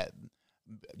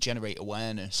 generate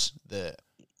awareness that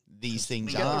these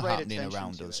things are happening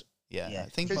around us. Yeah. I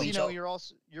think because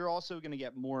you're also going to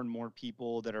get more and more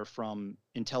people that are from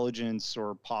intelligence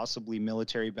or possibly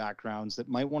military backgrounds that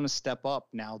might want to step up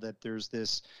now that there's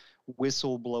this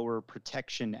Whistleblower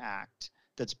Protection Act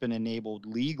that's been enabled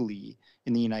legally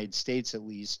in the United States, at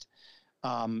least,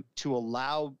 to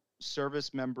allow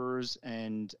service members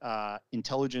and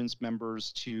intelligence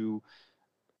members to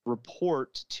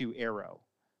report to Arrow.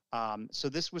 So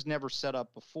this was never set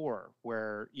up before,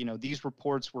 where, you know, these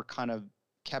reports were kind of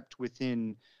kept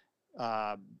within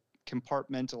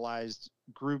compartmentalized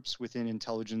groups within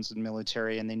intelligence and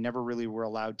military, and they never really were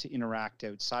allowed to interact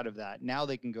outside of that. Now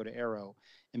they can go to Arrow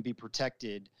and be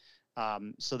protected,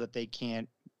 so that they can't,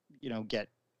 you know, get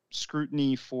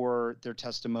scrutiny for their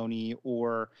testimony,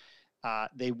 or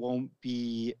they won't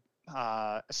be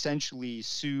essentially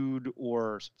sued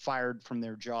or fired from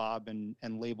their job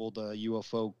and labeled a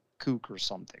UFO kook or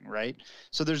something, right?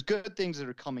 So there's good things that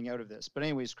are coming out of this. But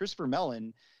anyways, Christopher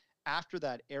Mellon, after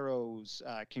that Arrow's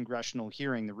congressional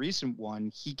hearing, the recent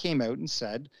one, he came out and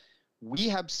said, we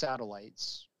have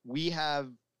satellites, we have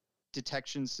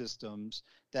detection systems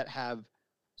that have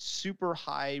super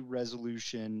high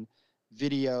resolution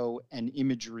video and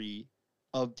imagery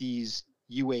of these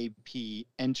UAP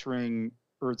entering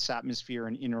Earth's atmosphere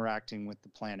and interacting with the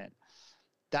planet.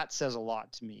 That says a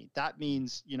lot to me. That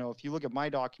means, you know, if you look at my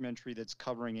documentary that's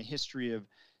covering a history of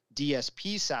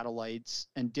DSP satellites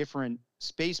and different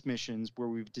space missions where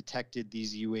we've detected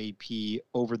these UAP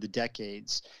over the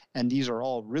decades, and these are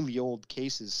all really old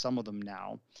cases, some of them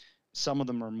now. Some of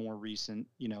them are more recent,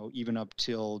 you know, even up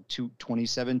till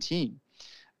 2017.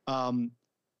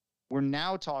 We're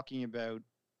now talking about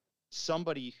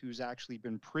somebody who's actually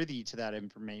been privy to that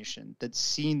information, that's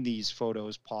seen these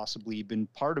photos, possibly been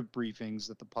part of briefings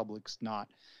that the public's not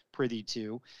privy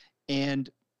to. And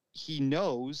he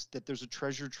knows that there's a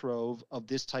treasure trove of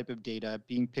this type of data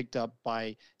being picked up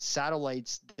by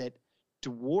satellites that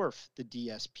dwarf the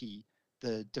DSP,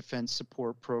 the Defense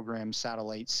Support Program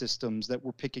satellite systems that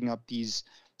were picking up these,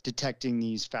 detecting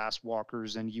these fast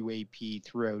walkers and UAP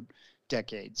throughout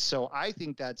decades. So I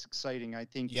think that's exciting. I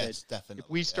think yes, that definitely, if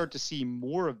we start to see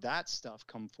more of that stuff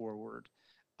come forward,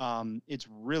 it's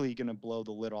really going to blow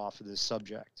the lid off of this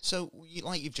subject. So,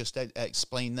 like you've just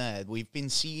explained there, we've been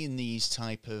seeing these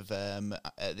type of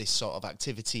this sort of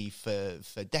activity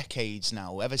for decades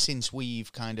now, ever since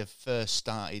we've kind of first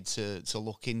started to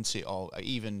look into, or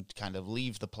even kind of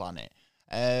leave the planet.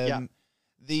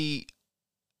 The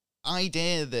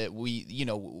idea that we, you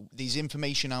know, there's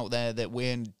information out there that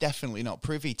we're definitely not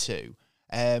privy to.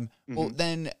 But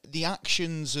then the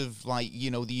actions of, like, you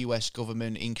know, the US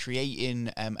government in creating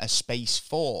a space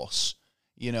force,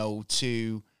 you know,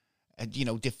 to, you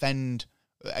know, defend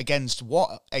against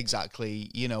what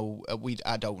exactly, you know,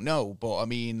 I don't know. But I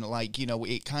mean, like, you know,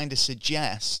 it kind of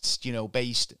suggests, you know,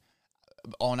 based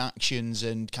on actions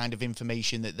and kind of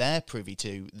information that they're privy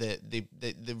to, that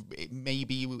it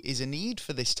maybe is a need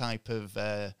for this type of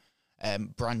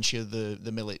branch of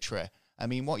the military. I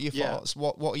mean, what are your thoughts?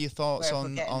 What are your thoughts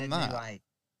on that?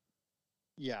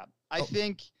 Yeah, I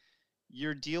think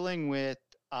you're dealing with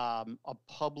a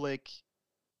public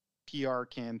PR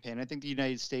campaign. I think the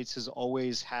United States has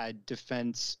always had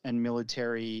defense and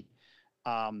military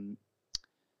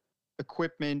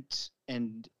equipment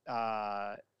and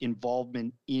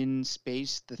involvement in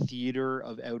space, the theater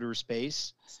of outer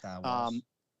space. Star Wars.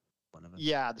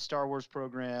 Yeah, the Star Wars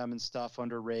program and stuff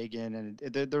under Reagan, and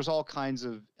there's all kinds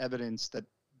of evidence that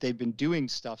they've been doing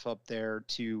stuff up there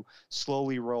to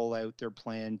slowly roll out their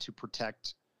plan to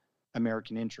protect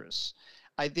American interests.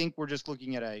 I think we're just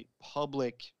looking at a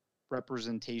public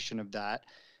representation of that,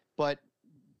 but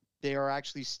they are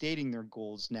actually stating their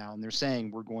goals now, and they're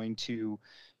saying we're going to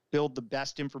build the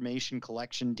best information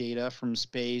collection data from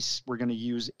space. We're going to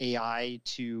use AI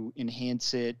to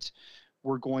enhance it.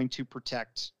 We're going to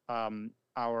protect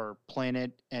our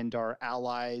planet and our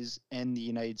allies and the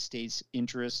United States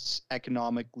interests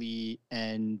economically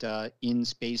and in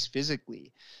space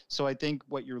physically. So I think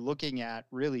what you're looking at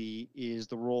really is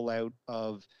the rollout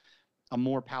of a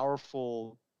more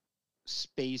powerful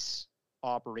space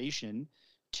operation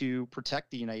to protect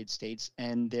the United States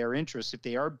and their interests. If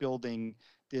they are building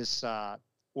this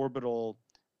orbital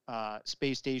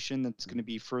space station that's going to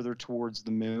be further towards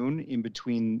the moon, in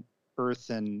between Earth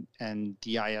and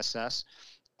the ISS,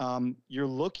 you're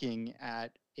looking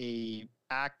at a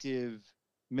active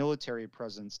military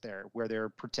presence there where they're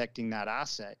protecting that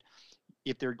asset.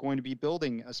 If they're going to be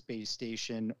building a space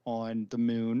station on the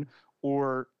moon,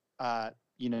 or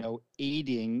you know,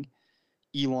 aiding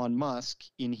Elon Musk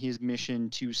in his mission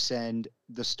to send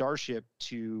the Starship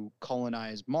to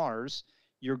colonize Mars,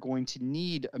 you're going to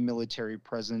need a military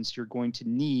presence. You're going to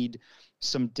need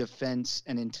some defense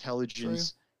and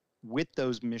intelligence with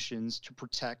those missions to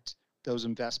protect those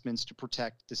investments, to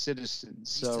protect the citizens.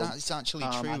 So it's actually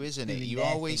true, isn't it? You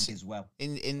always, as well,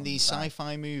 in these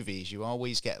sci-fi movies, you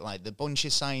always get like the bunch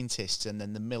of scientists and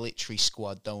then the military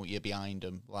squad, don't you, behind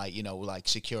them, like, you know, like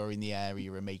securing the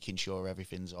area and making sure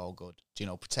everything's all good, you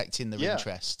know, protecting their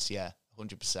interests. Yeah,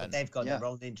 100%. They've got their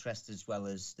own interest as well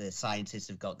as the scientists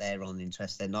have got their own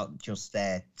interest. They're not just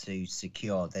there to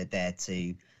secure; they're there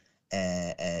to,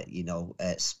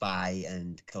 spy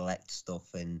and collect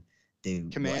stuff and do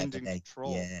command whatever and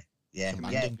control.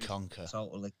 Command and conquer.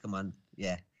 Totally command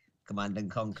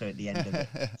and conquer at the end of it.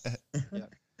 Yeah.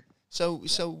 So,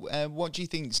 what do you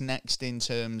think's next in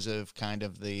terms of kind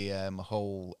of the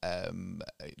whole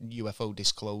UFO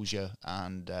disclosure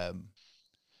and?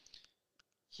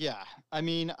 Yeah, I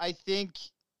mean, I think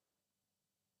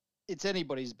it's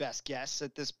anybody's best guess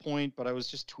at this point. But I was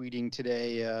just tweeting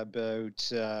today about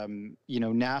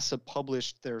NASA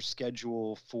published their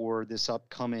schedule for this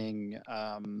upcoming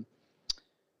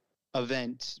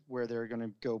event where they're going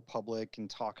to go public and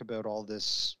talk about all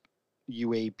this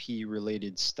UAP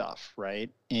related stuff, right?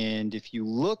 And if you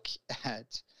look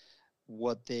at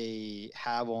what they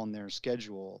have on their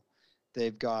schedule,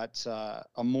 they've got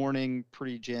a morning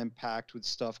pretty jam-packed with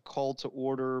stuff, call to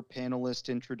order, panelist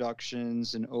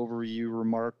introductions, and overview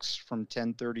remarks from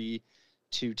 10:30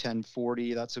 to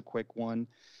 10:40. That's a quick one.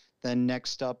 Then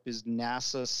next up is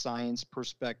NASA science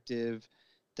perspective.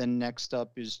 Then next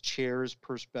up is chair's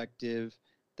perspective.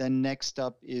 Then next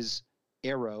up is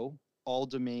ARROW, all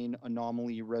domain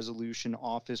anomaly resolution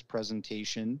office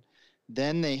presentation.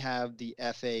 Then they have the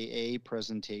FAA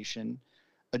presentation,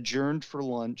 adjourned for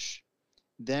lunch.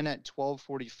 Then at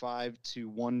 12:45 to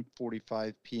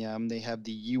 1:45 p.m., they have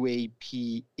the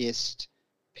UAP-ist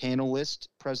panelist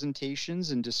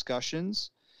presentations and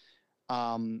discussions.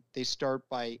 They start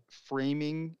by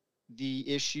framing the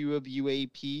issue of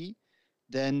UAP.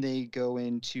 Then they go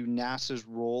into NASA's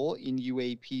role in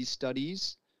UAP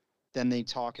studies. Then they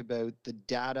talk about the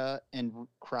data and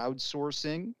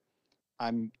crowdsourcing.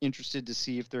 I'm interested to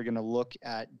see if they're going to look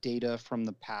at data from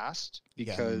the past,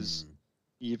 because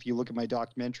if you look at my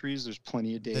documentaries, there's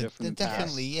plenty of data from the past. There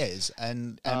definitely is.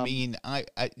 And I mean,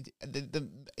 the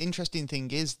interesting thing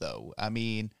is, though, I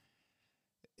mean,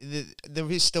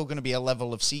 there is still going to be a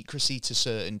level of secrecy to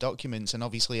certain documents, and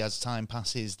obviously as time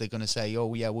passes they're going to say,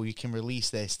 oh yeah, well, you can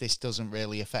release this doesn't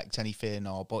really affect anything,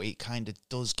 but it kind of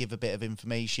does give a bit of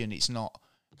information. It's not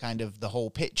kind of the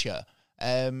whole picture.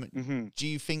 Do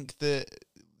you think that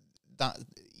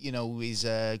is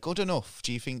good enough?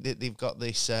 Do you think that they've got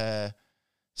this they're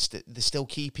still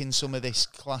keeping some of this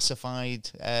classified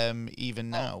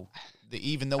even now,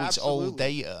 even though it's old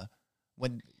data?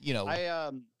 When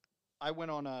I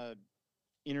went on a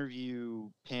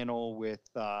interview panel with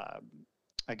a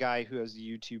guy who has a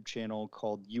YouTube channel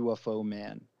called UFO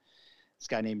Man. This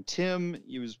guy named Tim,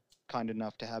 he was kind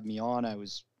enough to have me on. I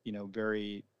was,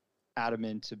 very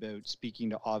adamant about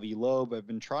speaking to Avi Loeb. I've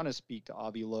been trying to speak to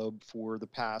Avi Loeb for the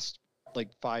past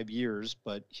 5 years,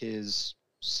 but his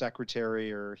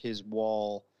secretary or his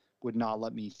wall would not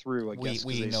let me through. I guess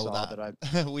we know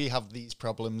that we have these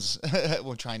problems.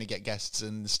 We're trying to get guests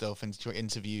and stuff and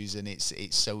interviews, and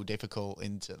it's so difficult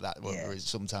into that.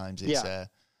 Sometimes it's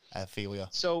I feel you.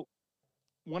 So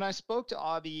when I spoke to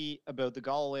Avi about the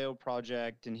Galileo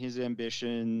project and his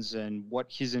ambitions and what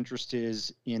his interest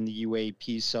is in the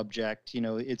UAP subject,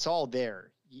 it's all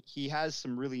there. He has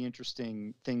some really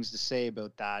interesting things to say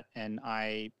about that, and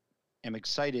I am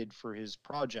excited for his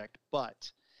project.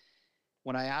 But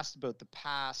when I asked about the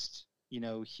past,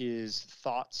 his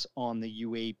thoughts on the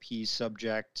UAP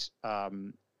subject,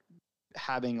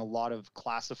 having a lot of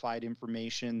classified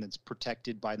information that's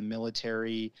protected by the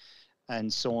military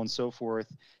and so on and so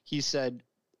forth, he said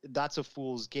that's a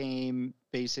fool's game,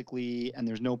 basically, and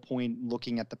there's no point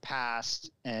looking at the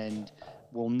past, and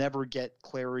we'll never get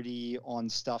clarity on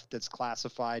stuff that's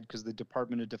classified because the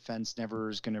Department of Defense never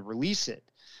is going to release it.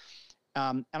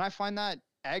 And I find that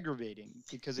aggravating,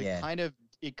 because it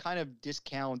kind of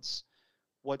discounts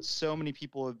what so many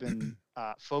people have been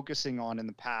focusing on in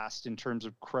the past in terms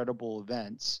of credible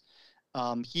events.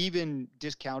 He even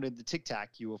discounted the Tic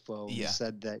Tac UFO and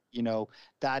said that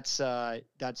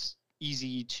that's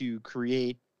easy to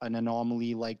create an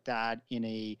anomaly like that in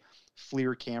a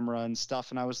FLIR camera and stuff.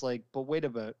 And I was like, but wait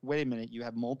a minute, you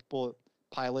have multiple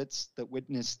pilots that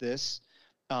witnessed this.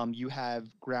 You have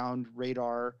ground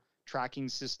radar tracking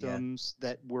systems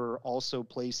that were also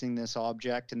placing this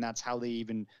object, and that's how they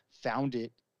even found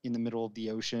it in the middle of the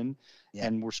ocean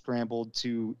and were scrambled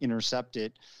to intercept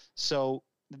it. So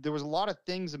there was a lot of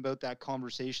things about that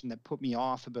conversation that put me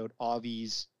off about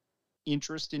Avi's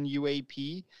interest in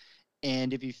UAP.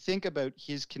 And if you think about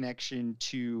his connection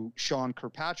to Sean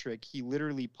Kirkpatrick, he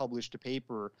literally published a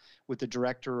paper with the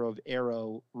director of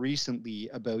ARROW recently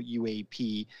about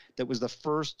UAP that was the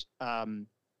first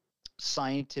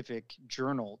scientific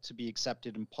journal to be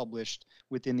accepted and published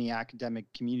within the academic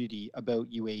community about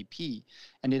UAP.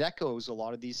 And it echoes a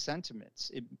lot of these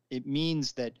sentiments. It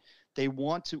means that they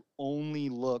want to only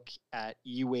look at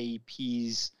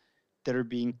UAPs that are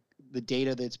the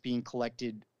data that's being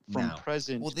collected from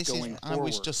present going forward. I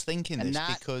was just thinking this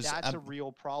because that's a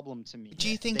real problem to me. Do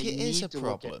you think it is a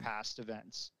problem? Look at past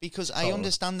events. Because I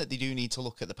understand that they do need to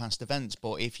look at the past events,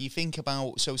 but if you think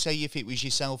about, so say if it was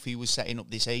yourself who was setting up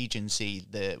this agency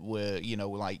that were, you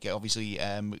know, like obviously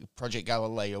Project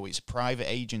Galileo, it's a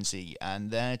private agency, and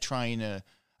they're trying to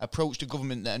approach the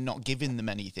government that are not giving them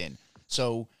anything.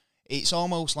 So it's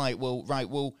almost like, well,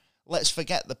 let's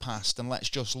forget the past and let's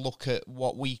just look at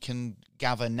what we can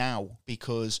gather now,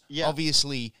 because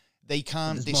obviously they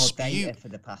can't dispute. For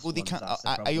the past well, they can't.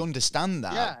 I understand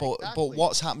that, but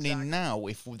what's happening now?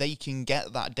 If they can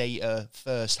get that data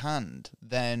firsthand,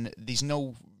 then there's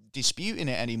no disputing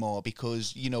it anymore,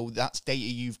 because you know that's data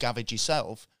you've gathered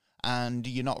yourself, and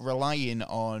you're not relying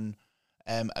on.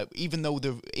 Even though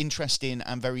they're interesting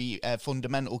and very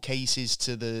fundamental cases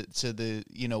to the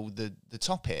you know the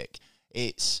topic,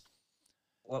 it's.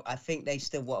 Well, I think they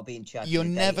still want to be in charge. You're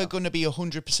never going to be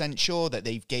 100% sure that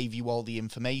they've gave you all the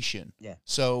information. Yeah.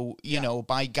 So, you know,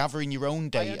 by gathering your own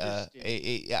data,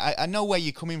 I know where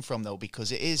you're coming from, though,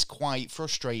 because it is quite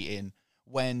frustrating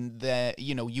when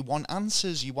you want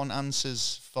answers. You want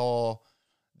answers for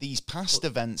these past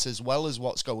events as well as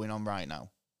what's going on right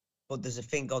now. But there's a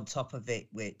thing on top of it,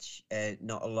 which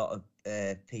not a lot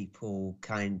of people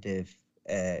kind of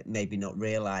maybe not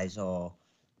realise or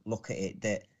look at it,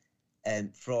 that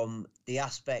from the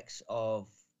aspects of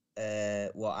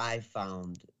what I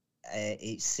found,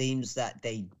 it seems that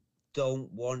they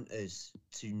don't want us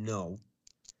to know.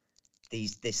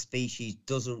 This species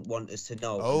doesn't want us to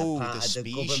know. Oh, the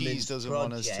species doesn't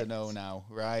want us to know now.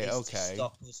 Right, okay. To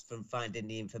stop us from finding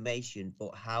the information,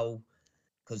 but how?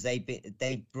 Because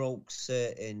they broke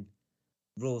certain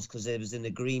rules, because there was an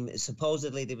agreement.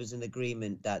 Supposedly there was an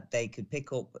agreement that they could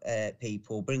pick up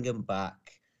people, bring them back,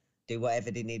 do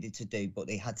whatever they needed to do, but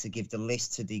they had to give the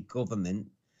list to the government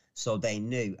so they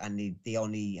knew, and they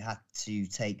only had to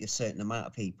take a certain amount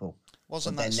of people.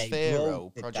 Wasn't that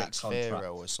Sphero, Project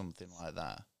Sphero or something like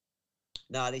that?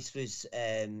 No, this was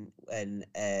when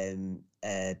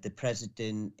the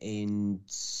president in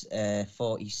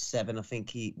 47, I think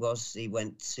he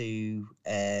went to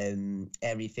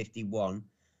Area 51.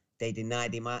 They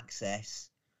denied him access.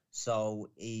 So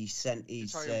he sent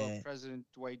his. You're talking about President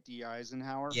Dwight D.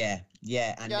 Eisenhower. Yeah,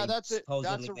 and that's it.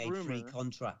 Supposedly That's a made rumor. 3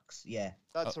 contracts. Yeah,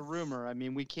 that's a rumor. I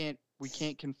mean, we can't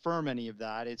confirm any of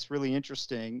that. It's really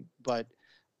interesting, but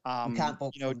we can't.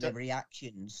 But the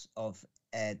reactions of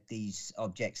these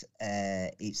objects,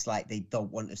 it's like they don't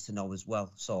want us to know as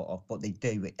well, sort of, but they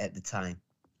do it at the time.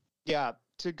 Yeah.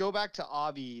 To go back to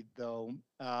Avi though,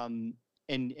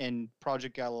 and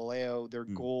Project Galileo, their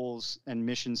goals and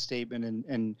mission statement,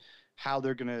 and how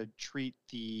they're going to treat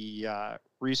the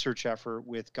research effort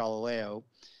with Galileo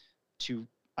to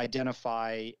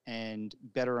identify and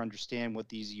better understand what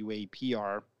these UAP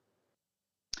are.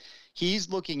 He's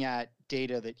looking at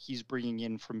data that he's bringing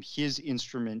in from his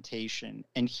instrumentation,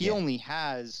 and he only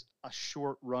has a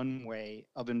short runway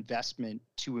of investment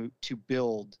to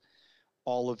build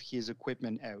all of his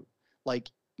equipment out.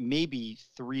 Like, maybe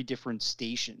 3 different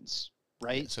stations,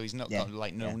 right? So he's not got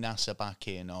NASA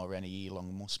backing or any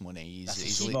Elon Musk money.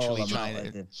 He's literally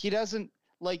trying to. He doesn't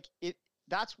like it.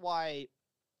 That's why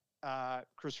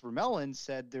Christopher Mellon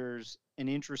said there's an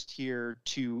interest here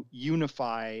to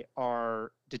unify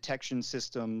our detection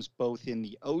systems, both in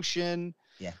the ocean,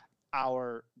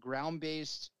 our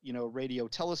ground-based, radio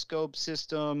telescope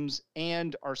systems,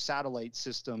 and our satellite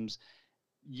systems.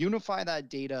 Unify that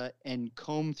data and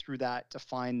comb through that to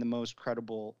find the most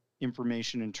credible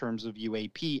information in terms of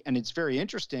UAP. And it's very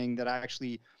interesting that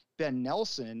actually Ben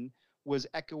Nelson was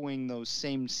echoing those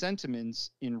same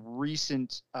sentiments in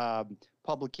recent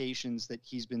publications, that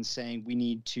he's been saying we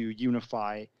need to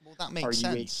unify our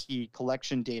UAP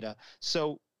collection data.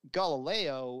 So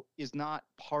Galileo is not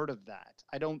part of that.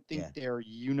 I don't think they're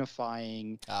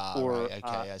unifying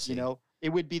I see. It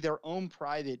would be their own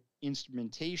private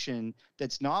instrumentation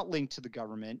that's not linked to the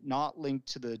government, not linked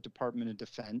to the Department of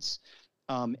Defense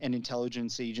and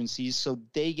intelligence agencies, so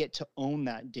they get to own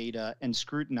that data and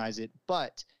scrutinize it.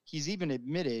 But he's even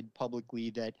admitted publicly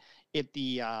that if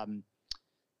the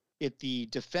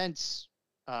defense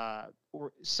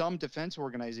or some defense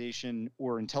organization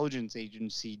or intelligence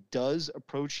agency does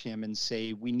approach him and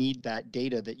say, we need that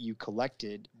data that you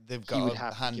collected, they've got to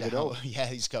hand it over. Yeah,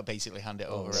 he's got to basically hand it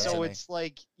over. So it's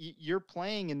like you're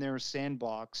playing in their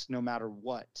sandbox no matter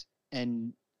what.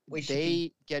 And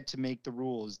they get to make the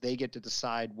rules. They get to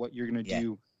decide what you're going to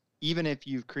do, even if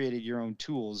you've created your own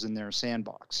tools in their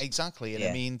sandbox. Exactly. And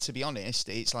I mean, to be honest,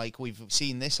 it's like we've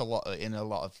seen this a lot in a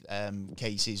lot of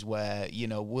cases where, you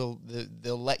know,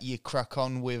 they'll let you crack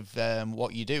on with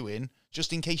what you're doing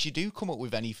just in case you do come up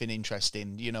with anything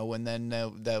interesting, you know, and then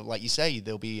they'll, like you say,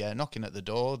 they'll be knocking at the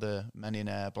door, the men in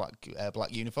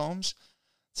black uniforms,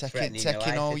 taking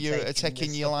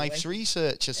your life's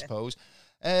research, I suppose.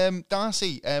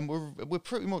 Darcy, we're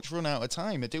pretty much run out of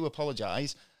time. I do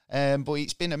apologise. But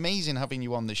it's been amazing having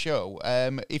you on the show.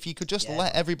 If you could just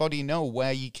let everybody know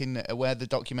where the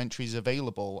documentary is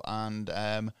available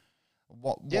and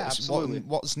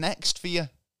what's next for you.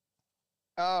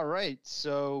 All right,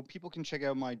 so people can check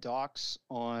out my docs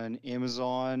on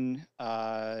Amazon.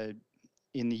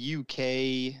 In the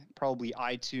UK, probably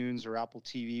iTunes or Apple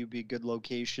TV would be a good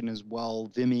location as well.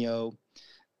 Vimeo,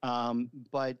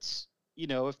 but you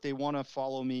know, if they want to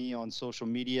follow me on social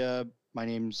media, my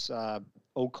name's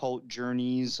Occult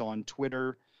Journeys on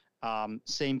Twitter.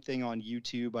 Same thing on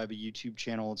YouTube. I have a YouTube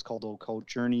channel. It's called Occult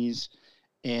Journeys.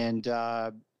 And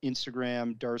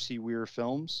Instagram, Darcy Weir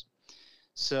Films.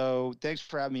 So thanks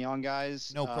for having me on,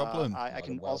 guys. No problem. I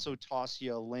can also toss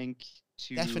you a link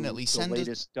to Definitely the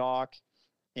latest doc.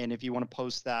 And if you want to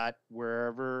post that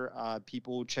wherever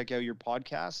people check out your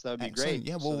podcast, that would be great.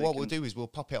 Yeah, well, what we'll do is we'll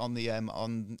pop it on the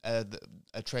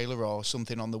a trailer or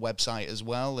something on the website as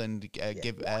well, and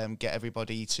get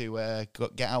everybody to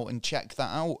get out and check that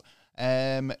out.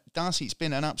 Darcy, it's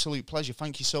been an absolute pleasure.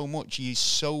 Thank you so much. You're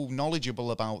so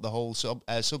knowledgeable about the whole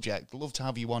subject. Love to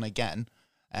have you on again.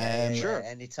 Sure.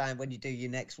 Anytime when you do your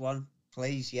next one,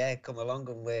 please, come along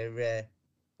and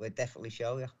we'll definitely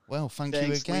show you. Well, thanks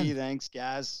you again. Lee, thanks,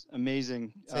 Gaz.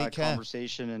 Amazing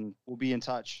conversation, and we'll be in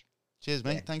touch. Cheers,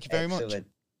 mate. Thank you very much.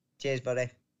 Cheers, buddy.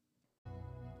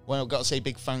 Well, I've got to say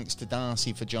big thanks to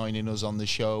Darcy for joining us on the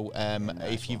show.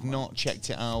 If you've not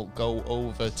checked it out, go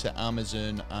over to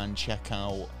Amazon and check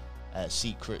out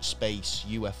Secret Space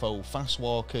UFO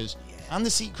Fastwalkers and the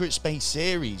Secret Space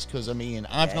series, because, I mean,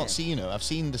 I've not seen it. I've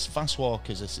seen this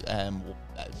Fastwalkers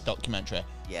documentary,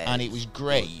 and it was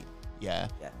great. Yeah,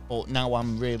 but now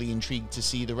I'm really intrigued to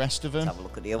see the rest of them. Have a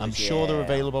look at the others. I'm sure they're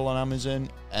available on Amazon.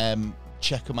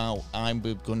 Check them out. I'm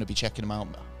going to be checking them out.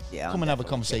 Come and have a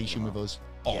conversation with us.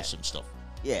 Awesome stuff.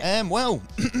 Well,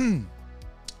 I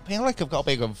feel like I've got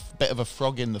a bit of a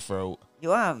frog in the throat.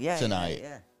 You have, tonight.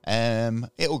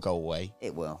 It'll go away.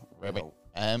 It will.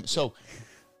 So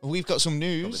we've got some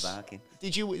news.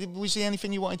 Was there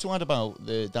anything you wanted to add about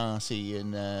the Darcy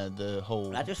and the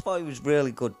whole? I just thought it was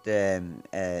really good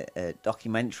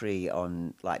documentary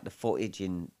on like the footage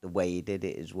and the way he did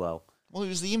it as well. Well, it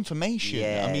was the information.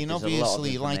 I mean,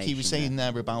 obviously, like he was saying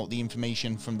there about the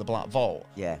information from the Black Vault.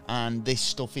 And this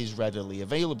stuff is readily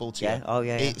available to you.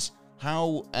 It's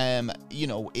how,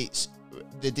 it's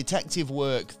the detective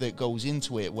work that goes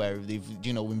into it, where they've,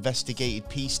 investigated,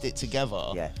 pieced it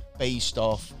together based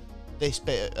off this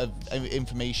bit of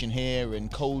information here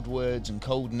and code words and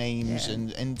code names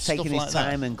and taking stuff like that. Taking his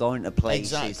time and going to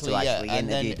places to actually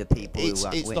interview the people who have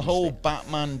witnessed the whole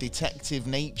Batman detective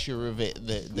nature of it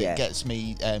that gets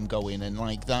me going, and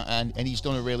like that, and he's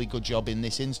done a really good job in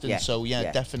this instance. So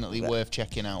definitely worth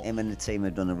checking out. Him and the team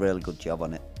have done a really good job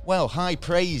on it. Well, high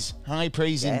praise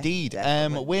indeed.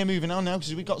 We're moving on now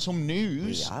because we've got some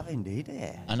news. We have indeed,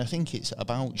 and I think it's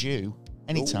about you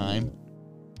anytime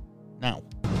now.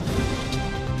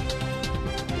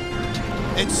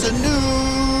 It's the news!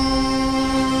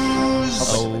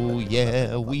 Oh,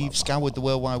 yeah, we've scoured the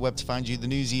World Wide Web to find you the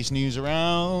newsiest news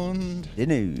around. The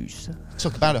news.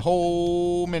 Took about a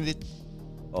whole minute.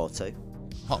 Or two.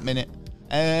 Hot minute.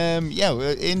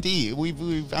 Indeed,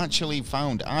 we've actually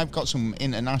found, I've got some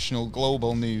international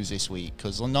global news this week,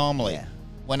 because normally,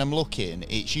 when I'm looking,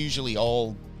 it's usually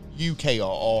all UK or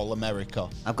all America.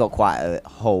 I've got quite a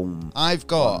home. I've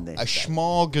got a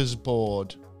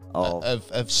smorgasbord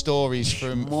of stories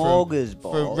from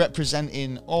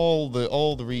representing all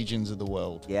the regions of the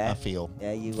world. I feel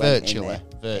virtually.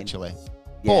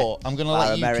 But I'm gonna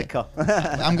let America.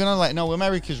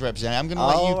 America's represented. I'm gonna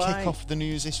let you kick off the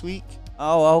news this week.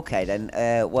 Oh, okay then.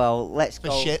 Well, let's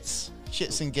go.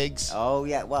 Shits and gigs. Oh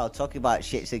yeah. Well, talking about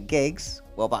shits and gigs.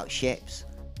 What about ships?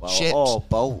 Well,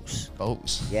 ships.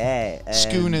 Boats. Yeah.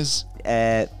 Schooners.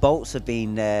 Boats have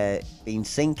been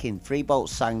sinking. 3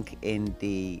 boats sank in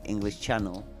the English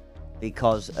Channel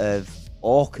because of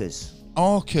orcas.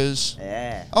 Orcas.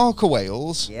 Yeah. Orca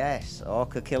whales. Yes,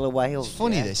 orca killer whales. It's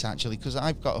funny this actually, because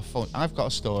I've got a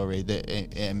story that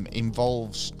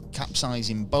involves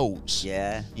capsizing boats.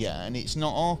 Yeah. Yeah, and it's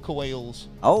not orca whales.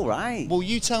 Oh, right. Well,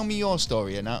 you tell me your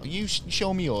story, and you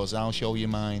show me yours, and I'll show you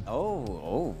mine.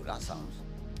 Oh, that sounds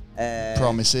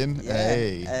Promising. Yeah.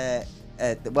 Hey.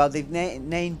 Well, they've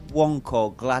named one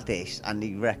called Gladys, and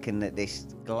they reckon that this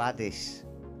Gladys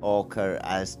orca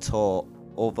has taught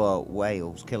other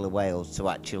whales, killer whales, to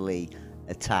actually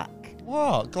attack.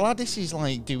 What? Gladys is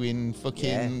like doing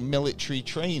fucking military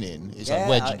training. It's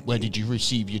like, where did you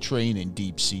receive your training?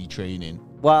 Deep sea training.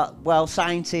 Well,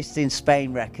 scientists in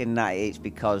Spain reckon that it's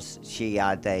because she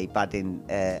had a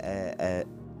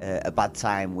bad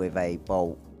time with a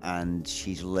boat, and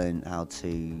she's learned how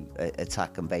to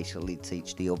attack and basically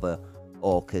teach the other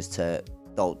orcas to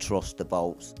don't trust the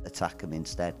boats, attack them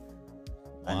instead.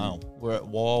 Wow, we're at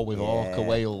war with orca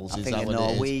whales. I think a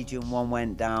Norwegian one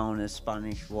went down, a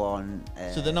Spanish one.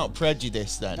 So they're not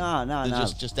prejudiced then? No. They're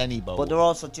just any boat. But they're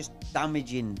also just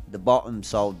damaging the bottom,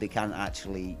 so they can't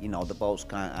actually, the boats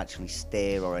can't actually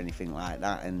steer or anything like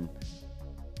that. And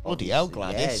bloody hell,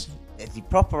 Gladys. Yeah, the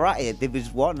proper at it. There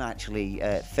was one actually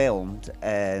filmed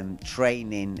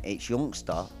training its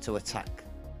youngster to attack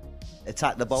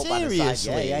the boat. Seriously? By the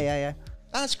side. Yeah.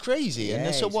 That's crazy. Yeah,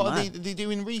 and so what mad. are they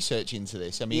doing research into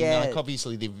this? I mean, like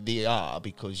obviously they are,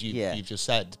 because you've just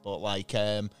said, but like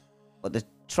but they're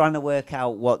trying to work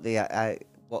out what the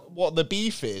what the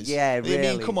beef is. Yeah, really.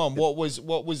 I mean, come on, what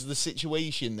was the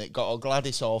situation that got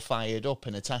Gladys all fired up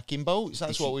and attacking boats?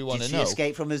 That's what we want to know. Did she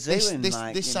escape from a zoo?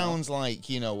 This sounds like,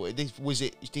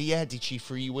 did she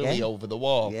free willy over the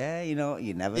wall? Yeah, you never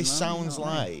know. This sounds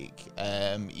like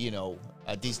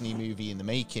a Disney movie in the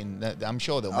making. I'm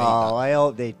sure they'll make that. I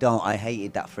hope they don't. I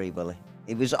hated that Free Willy.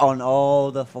 It was on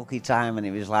all the fucking time, and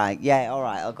it was like, yeah, all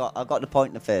right, I got the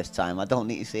point the first time. I don't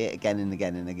need to see it again and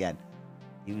again and again.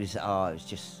 It was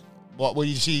just. What? Well,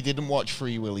 you see, you didn't watch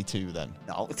Free Willy 2 then?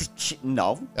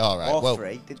 No. All right. Or well,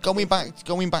 free. going back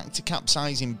to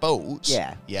capsizing boats.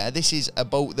 Yeah. Yeah. This is a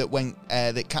boat that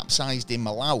that capsized in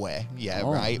Malawi. Yeah.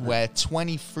 Right. Where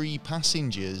 23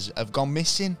 passengers have gone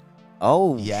missing.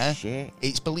 Oh, yeah. Shit.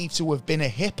 It's believed to have been a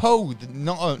hippo,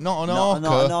 not an orca.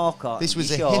 Not an orca. This was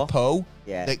a hippo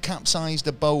Yeah. that capsized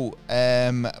a boat,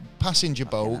 passenger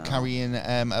boat, carrying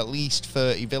at least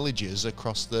 30 villagers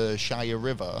across the Shire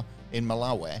River in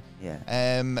Malawi.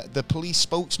 Yeah. The police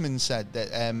spokesman said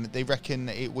that they reckon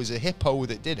it was a hippo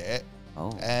that did it.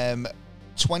 Oh.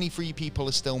 23 people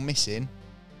are still missing.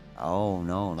 Oh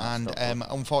no! And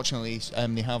unfortunately,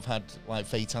 they have had like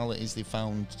fatalities. They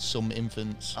found some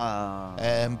infants.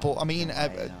 But I mean,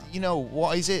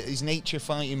 what is it? Is nature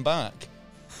fighting back?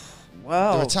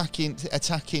 Well, they're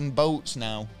attacking boats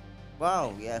now.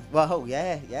 Well, yeah.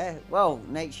 Well,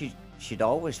 nature should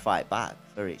always fight back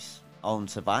for its own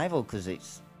survival, because it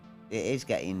is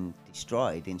getting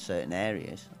destroyed in certain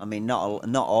areas. I mean, not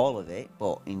all of it,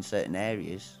 but in certain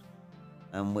areas,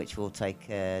 and which will take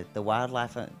the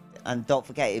wildlife. And don't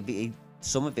forget,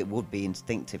 some of it would be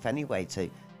instinctive anyway.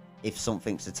 If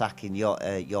something's attacking your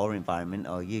environment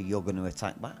or you're going to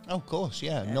attack back. Oh, of course,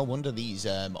 yeah. No wonder these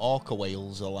orca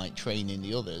whales are like training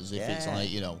the others. If it's like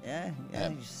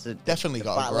definitely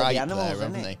got a gripe there,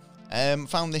 haven't they?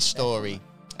 Found this story.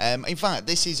 In fact,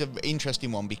 this is an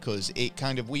interesting one, because it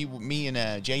kind of me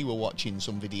and Jay were watching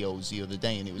some videos the other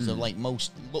day, and it was the like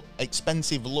most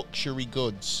expensive luxury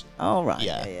goods. Oh right,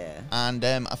 yeah. And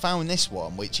I found this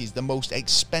one, which is the most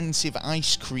expensive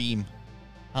ice cream.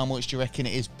 How much do you reckon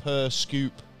it is per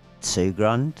scoop?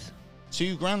 $2,000.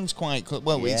 $2,000's quite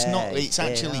well. It's not. It's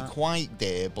actually quite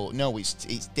dear, but no,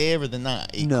 it's dearer than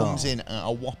that. It comes in at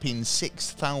a whopping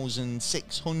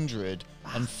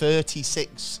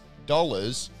 $6,636.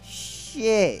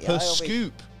 Shit. Per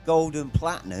scoop. Gold and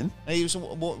platinum. And it was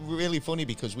really funny,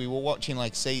 because we were watching,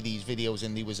 like, say, these videos,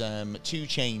 and there was 2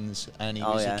 Chainz, and he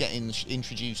was getting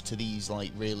introduced to these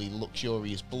like really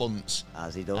luxurious blunts.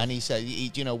 As he does. And he said,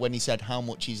 when he said how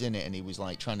much is in it, and he was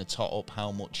like trying to tot up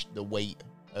how much the weight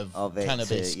of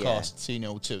cannabis costs, and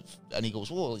he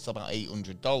goes, well, it's about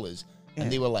 $800. And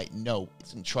they were like, no,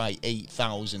 try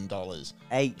 $8,000.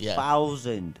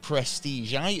 $8,000.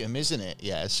 Prestige item, isn't it?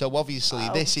 Yeah. So obviously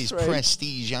this is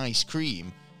prestige ice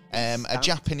cream. A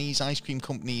Japanese ice cream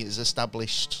company has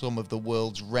established some of the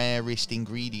world's rarest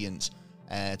ingredients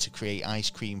to create ice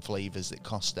cream flavors that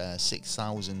cost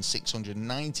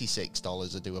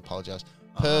 $6,696. I do apologize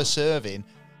per serving.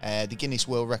 The Guinness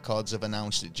World Records have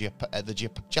announced that the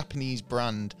Japanese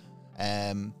brand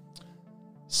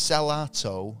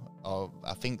Celato, or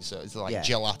I think so, it's like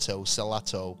gelato,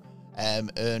 Celato,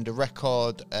 earned a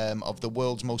record of the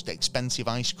world's most expensive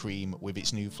ice cream with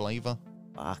its new flavour.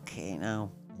 Okay,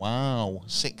 now. Wow,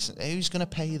 who's going to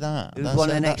pay that? Who's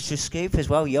want an extra scoop as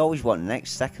well? You always want an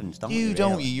extra seconds, don't you?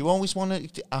 Don't you? You always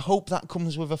want to. I hope that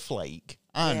comes with a flake.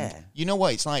 And you know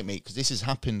what it's like, mate? Because this has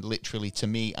happened literally to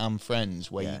me and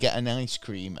friends, where you get an ice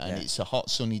cream and it's a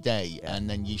hot sunny day, and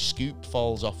then your scoop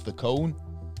falls off the cone.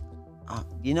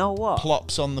 You know what?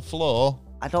 Plops on the floor.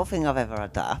 I don't think I've ever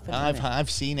had that happen.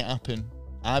 I've seen it happen.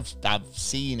 I've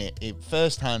seen it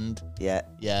firsthand. Yeah.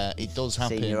 Yeah, it does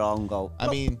happen. Seen your own go. I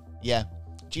mean, yeah.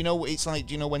 Do you know what it's like?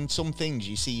 Do you know when some things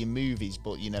you see in movies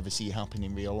but you never see happen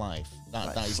in real life?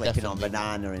 That is slipping definitely on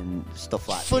banana and stuff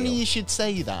like that. Funny you should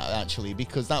say that, actually,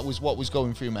 because that was what was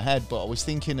going through my head. But I was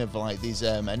thinking of like this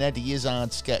an Eddie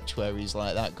Izzard sketch where he's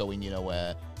like that, going,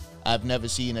 where I've never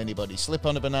seen anybody slip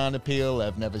on a banana peel.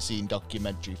 I've never seen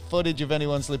documentary footage of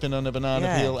anyone slipping on a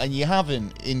banana peel, and you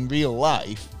haven't in real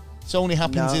life. It only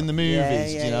happens in the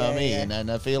movies, do you know what I mean?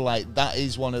 And I feel like that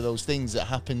is one of those things that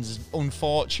happens,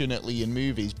 unfortunately, in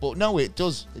movies. But no, it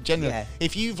does. Genuinely. Yeah.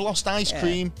 If you've lost ice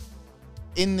cream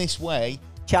in this way,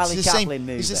 Charlie Chaplin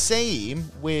movie. It's the same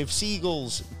with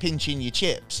seagulls pinching your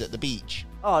chips at the beach.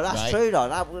 Oh, that's true, though.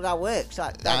 That works.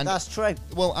 That's true.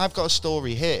 Well, I've got a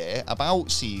story here about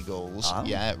seagulls. Oh.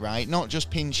 Yeah, right. Not just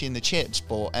pinching the chips,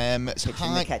 but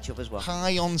pinching the ketchup as well.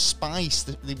 High on spice.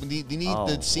 They need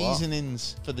the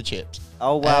seasonings for the chips.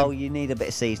 Oh, well, you need a bit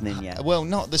of seasoning, yeah. Well,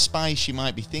 not the spice you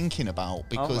might be thinking about,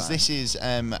 because this is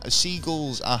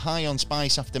seagulls are high on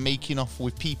spice after making off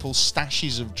with people's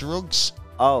stashes of drugs.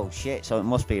 Oh shit! So it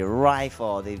must be a rife,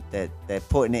 or they're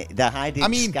putting it. They're hiding. I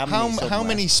mean, how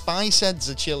many spice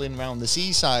heads are chilling around the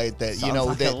seaside that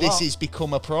this has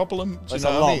become a problem? There's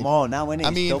a lot more now, isn't it? I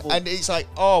mean, and it's like,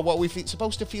 we're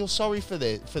supposed to feel sorry for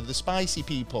the spicy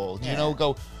people.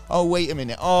 Go, oh wait a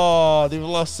minute, they've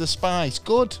lost the spice.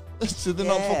 Good, so they're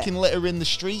not fucking littering the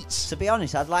streets. To be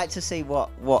honest, I'd like to see what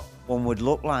one would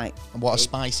look like. And what a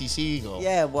spicy seagull.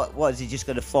 Yeah, what is he just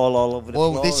going to fall all over the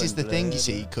floor? Well, this is the thing, you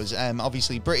see, because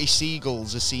obviously British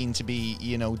seagulls are seen to be,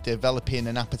 developing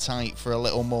an appetite for a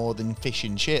little more than fish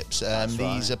and chips.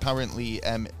 These apparently,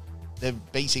 they're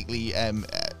basically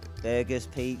burgers,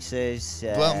 pizzas.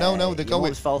 Well, no, they're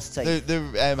going. False teeth.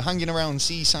 They're hanging around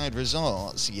seaside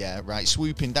resorts,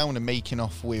 swooping down and making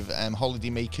off with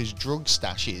holidaymakers' drug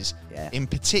stashes. Yeah. In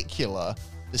particular,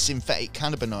 the synthetic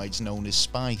cannabinoids known as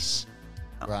spice,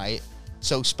 right?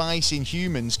 So spice in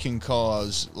humans can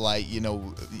cause,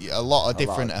 a lot of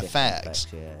different effects.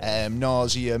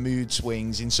 Nausea, mood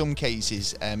swings. In some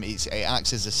cases, it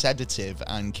acts as a sedative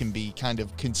and can be kind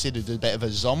of considered a bit of a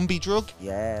zombie drug.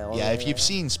 If you've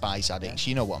seen spice addicts,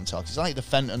 you know what I'm talking. It's like the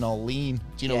fentanyl lean.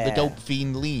 Do you know the dope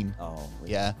fiend lean? Oh,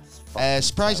 yeah.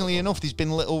 Surprisingly enough, there's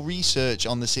been little research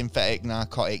on the synthetic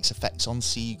narcotics effects on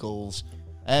seagulls.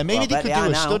 Maybe they could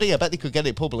do a study. I bet they could get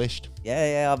it published.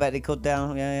 Yeah, I bet they could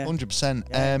down.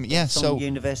 100%. Some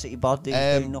university body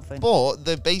doing nothing. But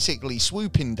they're basically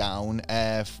swooping down,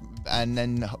 and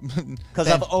then because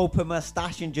I've opened my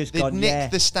stash and just they've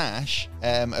nicked the stash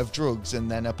of drugs, and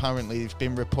then apparently it's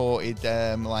been reported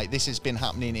this has been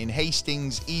happening in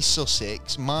Hastings, East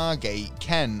Sussex, Margate,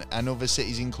 Kent, and other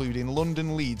cities including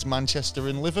London, Leeds, Manchester,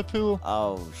 and Liverpool.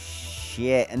 Oh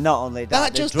shit! And not only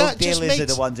that, the drug dealers are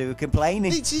the ones who are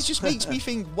complaining. It just makes me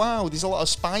think, wow, there's a lot of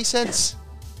spice heads.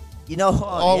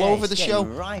 All over the show.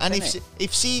 Ripe, and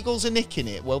if seagulls are nicking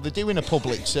it, well, they're doing a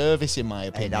public service, in my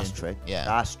opinion. Hey, that's true. Yeah,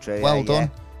 that's true. Well done.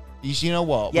 You know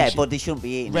what? Yeah, but they shouldn't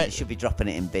be eating it. They should be dropping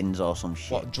it in bins or some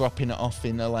shit. What, dropping it off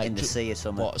in in the sea or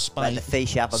something? What, spice? Let the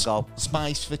fish have a go.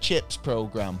 Spice for chips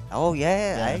program. Oh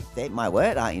yeah, it might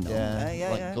work, that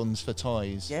like guns for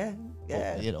toys. Yeah.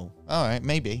 But, all right,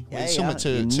 maybe. It's something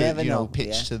to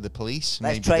pitch to the police.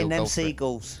 Let's train them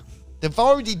seagulls. They've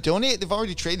already done it. They've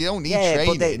already trained. They don't need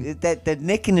training. But they're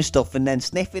nicking the stuff and then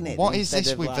sniffing it. What is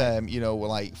this with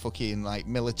fucking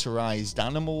militarized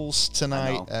animals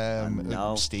tonight?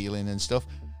 Stealing and stuff.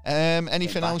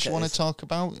 Anything else you want to talk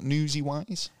about, newsy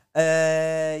wise?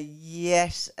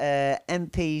 Yes.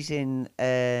 MPs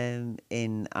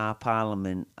in our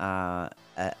parliament are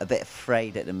a bit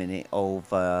afraid at the minute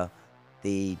over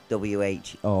the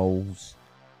WHO's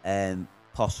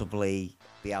possibly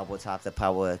be able to have the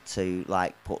power to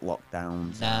put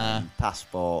lockdowns and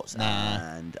passports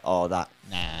and all that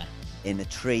in a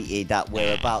treaty that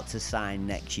we're about to sign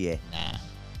next year.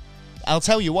 I'll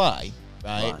tell you why.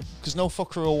 right? Because no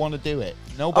fucker will want to do it.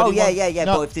 Nobody. Yeah.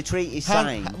 But if the treaty's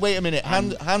signed, wait a minute.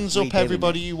 Hands up,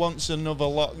 everybody who wants another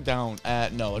lockdown.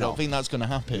 No, I don't think that's going to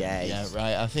happen. Yeah,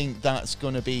 right. I think that's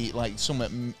going to be like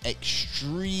something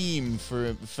extreme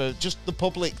for just the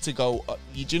public to go.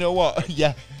 Do you know what?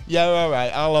 yeah, all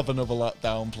right. I'll have another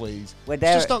lockdown, please.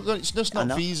 It's just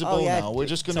not feasible now. We're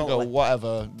just going to go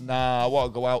whatever. Nah, I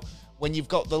want to go out. When you've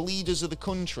got the leaders of the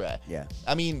country,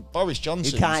 I mean, Boris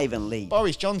Johnson. You can't even lead.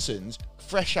 Boris Johnson's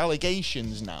fresh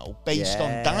allegations now based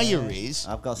on diaries.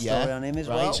 I've got a story on him as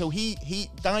well. So he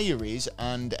diaries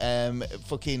and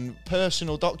fucking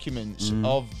personal documents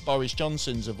of Boris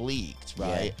Johnson's have leaked,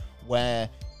 right? Where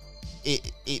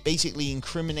it basically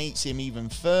incriminates him even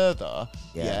further,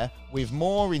 with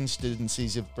more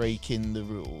instances of breaking the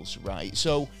rules, right?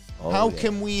 So how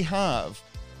can we have,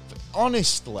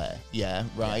 honestly,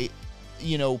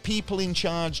 you know, people in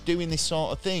charge doing this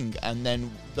sort of thing, and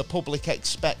then the public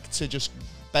expect to just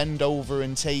bend over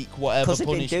and take whatever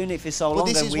punishment. Because they've been doing it for so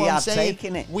long, and we have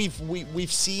taken it.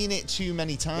 We've seen it too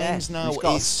many times now.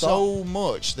 It's so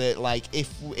much that, like, if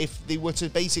they were to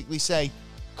basically say,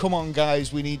 "Come on,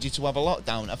 guys, we need you to have a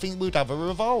lockdown," I think we'd have a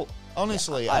revolt.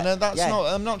 Honestly, and that's not.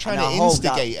 I'm not trying to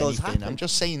instigate anything. Happen. I'm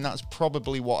just saying that's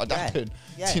probably what would happen.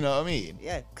 Do you know what I mean?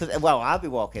 Yeah. Because I'll be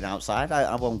walking outside.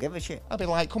 I won't give a shit. I'll be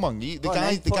like, come on, the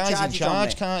guys in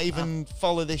charge can't even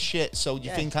follow this shit. So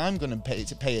you think I'm going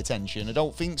to pay attention? I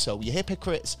don't think so. You're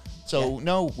hypocrites. So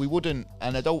no, we wouldn't.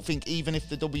 And I don't think even if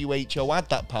the WHO had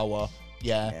that power,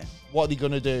 what are they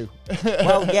going to do?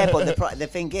 Well, but the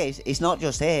thing is, it's not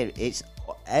just here. It's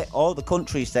all the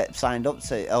countries that signed up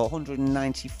to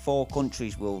 194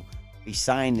 countries will be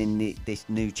signing this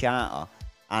new charter,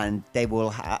 and they will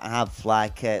have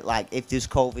like if there's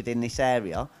COVID in this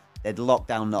area, they'd lock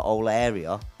down the whole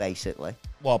area basically.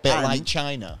 Well, a bit like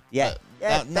China.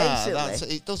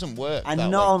 Basically. It doesn't work.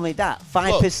 And not only that,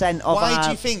 5% of our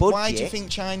budget. Why do you think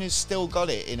China's still got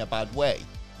it in a bad way?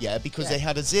 Yeah, because they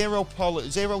had a zero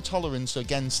tolerance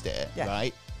against it,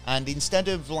 right? And instead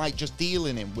of like just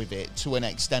dealing with it to an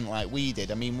extent like we did,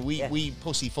 I mean, we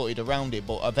pussyfooted around it,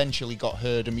 but eventually got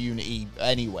herd immunity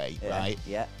anyway, right?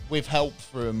 Yeah. With help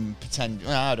from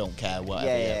I don't care,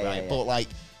 whatever, right? But like,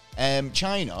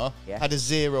 China had a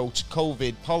zero to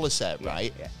COVID policy,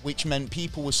 right? Yeah. Which meant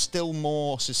people were still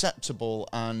more susceptible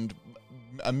and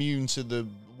immune to the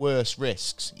worst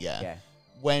risks,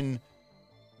 when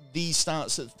these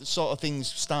sort of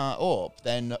things start up,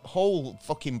 then whole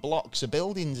fucking blocks of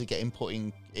buildings are getting put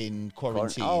in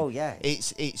quarantine. Oh yeah,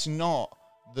 it's not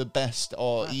the best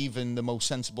or even the most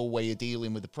sensible way of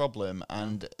dealing with the problem,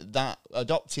 and that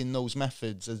adopting those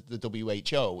methods as the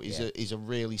WHO is a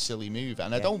really silly move,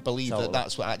 and I don't believe that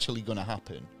that's what actually going to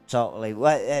happen. Totally.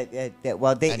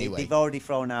 Well, they've already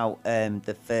thrown out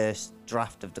the first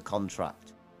draft of the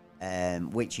contract,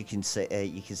 which you can see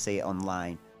it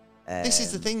online. This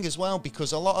is the thing as well,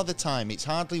 because a lot of the time it's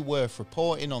hardly worth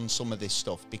reporting on some of this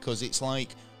stuff, because it's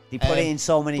like they put it in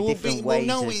so many different ways.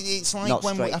 Well, no, it's like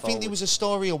when I think there was a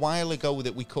story a while ago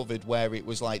that we covered where it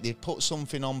was like they put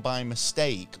something on by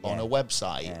mistake on a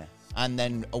website, and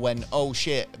then when oh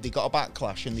shit, they got a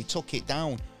backlash and they took it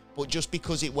down. But just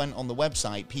because it went on the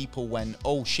website, people went,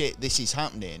 "Oh shit, this is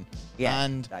happening." Yeah,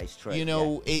 and that is true. You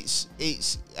know, it's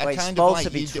kind of like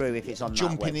to be true if it's on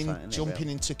jumping that website, jumping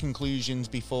into conclusions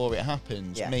before it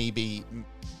happens. Maybe.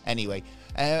 Anyway,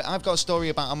 I've got a story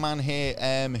about a man here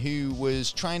who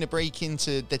was trying to break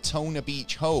into Daytona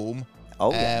Beach home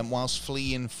whilst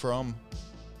fleeing from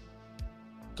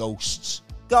ghosts.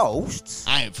 Ghosts?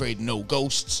 I ain't afraid of no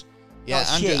ghosts. Yeah,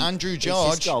 Andrew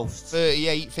George,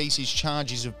 38, faces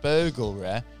charges of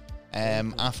burglary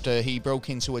after he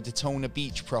broke into a Daytona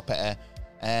Beach property,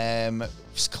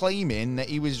 claiming that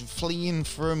he was fleeing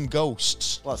from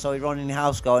ghosts. What, so he running the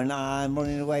house going, I'm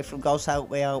running away from ghosts, help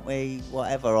me,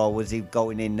 whatever, or was he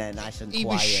going in there nice and quiet? He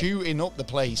was shooting up the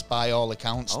place by all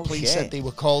accounts. Police said they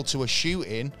were called to a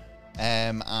shooting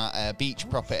at a beach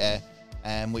property,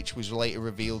 which was later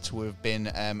revealed to have been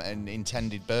an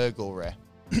intended burglary.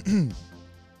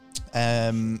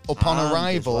 Upon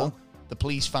arrival, the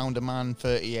police found a man,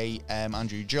 38,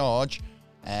 Andrew George,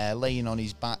 laying on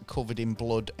his back, covered in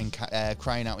blood and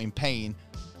crying out in pain,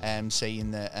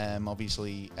 saying that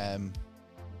obviously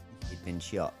he'd been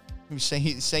shot. He was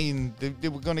saying they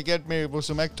were going to get me with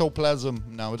some ectoplasm.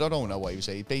 No, I don't know what he was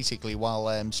saying. Basically,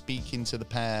 while speaking to the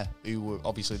pair, who were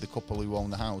obviously the couple who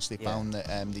owned the house, they found that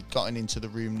they'd gotten into the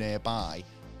room nearby.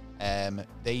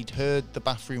 They'd heard the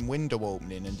bathroom window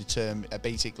opening and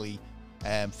basically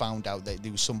found out that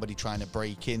there was somebody trying to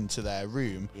break into their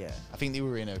room. Yeah, I think they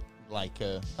were in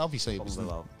obviously it was,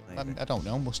 I don't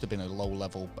know, must have been a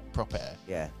low-level property.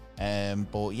 Yeah.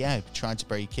 But yeah, tried to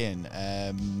break in.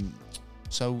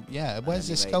 So yeah, where's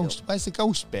this Anyway, ghost? Where's the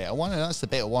ghost bit? That's the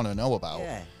bit I want to know about.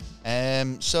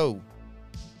 Yeah. So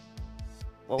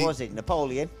What was it?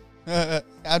 Napoleon?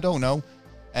 I don't know.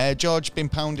 George been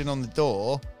pounding on the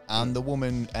door, and the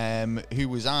woman who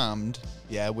was armed,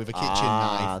 with a kitchen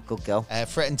knife, good girl,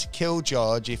 threatened to kill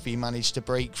George if he managed to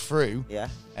break through. Yeah.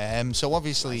 So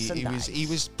obviously he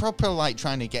was proper like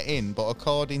trying to get in, but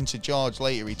according to George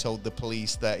later, he told the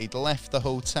police that he'd left the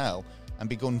hotel and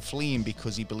begun fleeing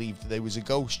because he believed there was a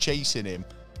ghost chasing him,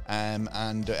 and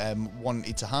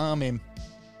wanted to harm him.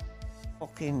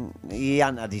 Fucking, he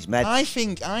hadn't had his meds. I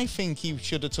think he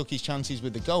should have took his chances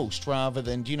with the ghost rather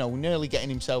than nearly getting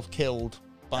himself killed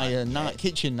by a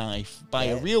kitchen knife by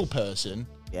a real person.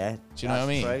 Yeah, do you know what I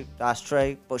mean? True. That's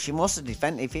true. But she must have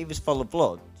defended. If he was full of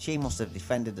blood, she must have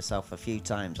defended herself a few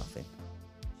times off him.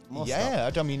 I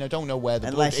don't know where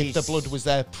the blood. If the blood was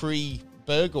there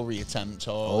pre-burglary attempt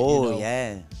or.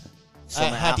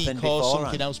 Had he caused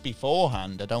something else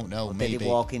beforehand? I don't know. Or maybe did he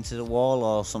walk into the wall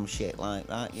or some shit like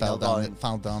that? Fell down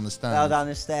the stairs. Fell down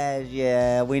the stairs.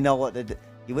 Yeah, we know what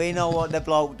the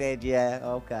bloke did. Yeah,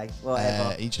 okay,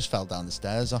 whatever. He just fell down the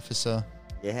stairs, officer.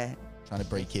 Yeah. Trying to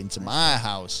break into my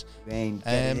house. We ain't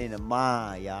getting into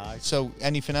my yard. So,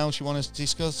 anything else you want us to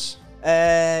discuss?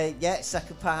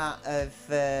 Second part of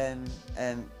that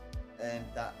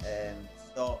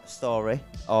story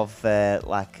of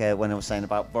when I was saying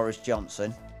about Boris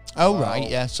Johnson. Oh, right,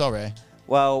 yeah, sorry.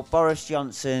 Well, Boris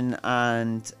Johnson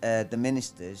and the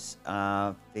ministers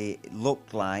they look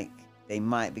like they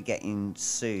might be getting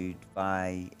sued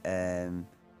by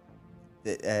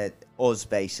us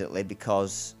basically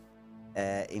because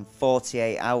in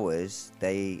 48 hours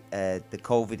the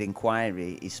COVID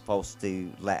inquiry is supposed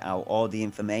to let out all the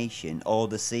information, all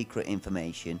the secret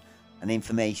information and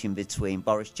information between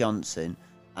Boris Johnson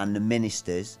and the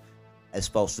ministers are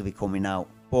supposed to be coming out,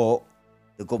 but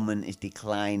the government is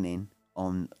declining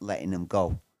on letting them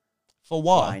go. For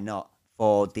what? Why not?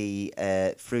 For the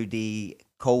through the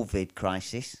COVID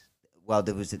crisis. Well,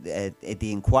 there was the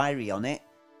inquiry on it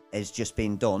has just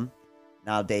been done.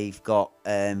 Now they've got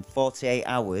 48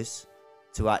 hours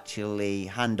to actually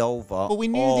hand over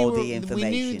all the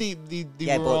information. We knew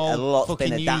they were all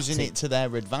fucking using it to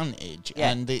their advantage,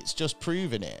 and it's just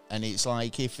proving it. And it's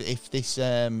like if this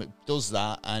does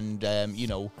that and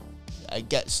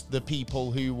gets the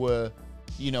people who were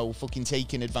fucking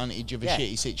taking advantage of a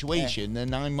shitty situation,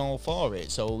 then I'm all for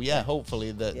it. So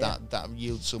hopefully that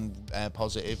yields some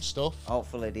positive stuff.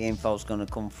 Hopefully the info's going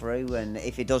to come through, and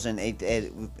if it doesn't,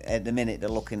 at the minute they're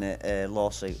looking at a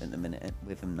lawsuit at the minute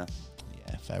with him now.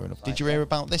 Yeah, fair enough. Did you hear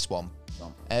about this one?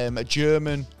 A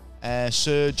German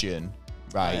surgeon.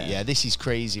 Right, yeah, this is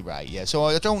crazy, right? Yeah, so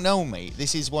I don't know, mate.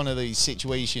 This is one of these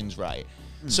situations, right?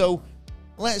 So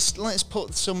let's put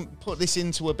this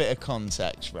into a bit of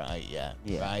context, right? Yeah.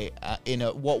 Right. In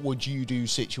a what would you do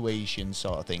situation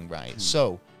sort of thing, right?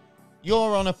 So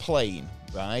you're on a plane,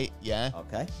 right? Yeah.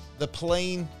 Okay. The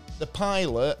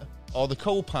pilot or the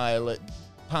co-pilot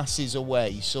passes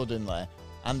away suddenly,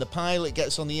 and the pilot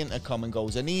gets on the intercom and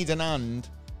goes, "I need an hand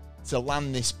to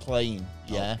land this plane."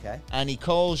 Yeah. Okay. And he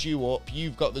calls you up.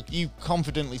 You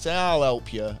confidently say, "I'll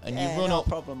help you," and you run up.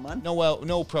 No problem, man.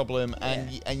 No problem. Yeah.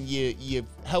 And you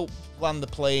help land the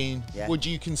plane. Yeah. Would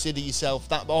you consider yourself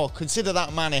consider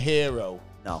that man a hero?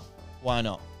 No. Why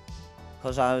not?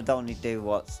 Because I would only do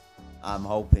what I'm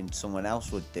hoping someone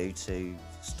else would do to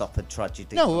stop a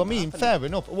tragedy. No, I mean, fair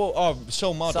enough. Well,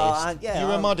 so modest.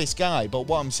 You're a modest guy, but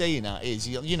what I'm saying is,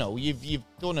 you've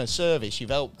done a service,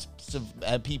 you've helped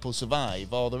people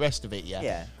survive, all the rest of it,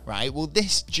 Yeah. Right? Well,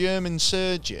 this German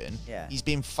surgeon, he's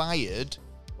been fired.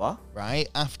 What? Right?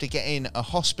 After getting a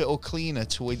hospital cleaner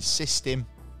to assist him.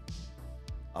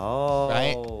 Oh.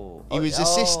 Right? He was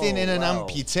assisting in an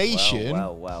amputation.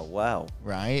 Well.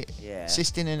 Right? Yeah.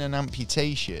 Assisting in an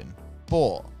amputation,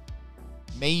 but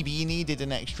maybe he needed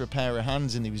an extra pair of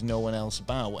hands and there was no one else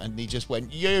about, and he just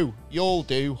went, you'll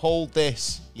do, hold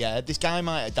this. Yeah, this guy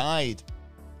might have died.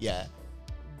 Yeah.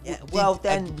 Yeah, well,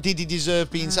 then... did he deserve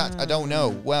being sacked? I don't know.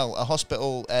 Well, a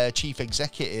hospital chief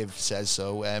executive says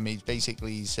so.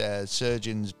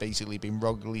 Surgeons basically been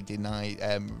wrongly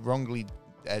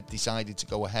decided to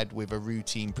go ahead with a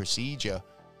routine procedure.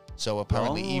 So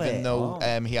apparently, even though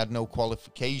he had no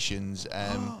qualifications,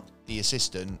 the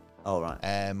assistant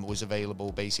was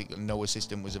available. Basically, no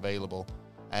assistant was available.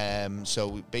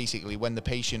 So basically, when the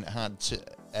patient had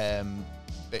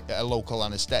a local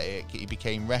anaesthetic, he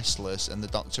became restless, and the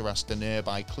doctor asked a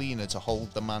nearby cleaner to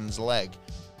hold the man's leg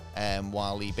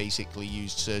while he basically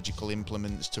used surgical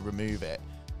implements to remove it.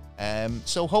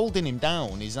 So holding him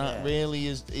down, is that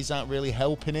really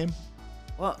helping him?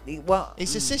 Well,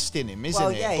 it's assisting him,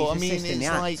 isn't it? Yeah, but I mean, it's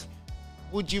like, act.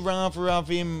 Would you rather have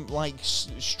him like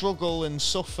struggle and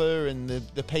suffer, and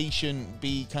the patient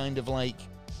be kind of like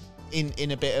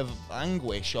in a bit of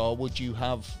anguish, or would you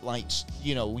have like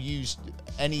used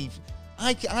any?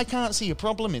 I can't see a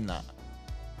problem in that.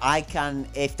 I can,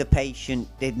 if the patient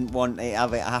didn't want to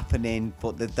have it happening,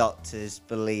 but the doctors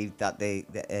believed that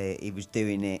he was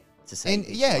doing it to save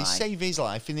his life. Save his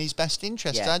life in his best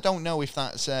interest. Yeah. I don't know if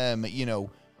that's a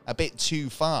bit too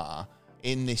far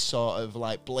in this sort of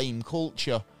like blame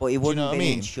culture. But he wouldn't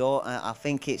be insured. I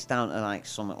think it's down to like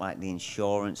something like the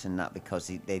insurance and that, because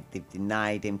they've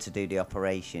denied him to do the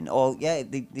operation. Or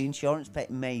the insurance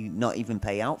may not even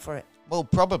pay out for it. Well,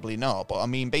 probably not, but I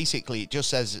mean, basically, it just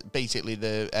says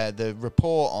the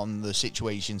report on the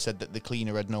situation said that the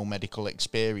cleaner had no medical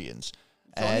experience.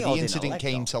 The incident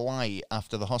came to light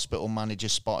after the hospital manager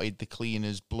spotted the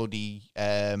cleaner's bloody,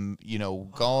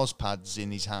 gauze pads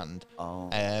in his hand,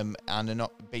 and are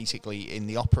not basically in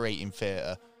the operating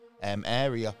theatre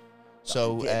area.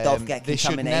 So this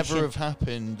should never have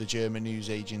happened, the German news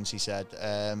agency said.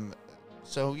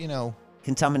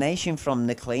 Contamination from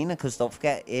the cleaner, because don't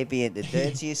forget, he'd be at the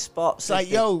dirtiest spots.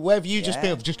 It's like, where have you just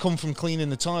been? I've just come from cleaning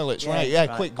the toilets, right?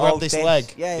 Quick, grab this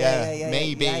leg.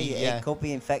 Maybe. It could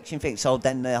be infection thing. So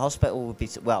then the hospital would be,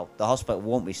 the hospital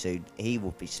won't be sued. He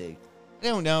would be sued. I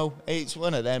don't know. It's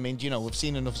one of them. And, we've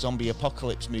seen enough zombie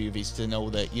apocalypse movies to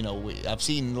know that, I've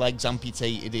seen legs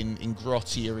amputated in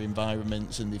grottier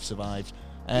environments and they've survived.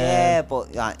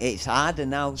 But it's harder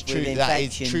now. True, that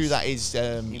is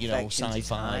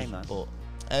sci-fi. But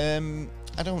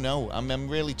I don't know. I'm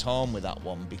really torn with that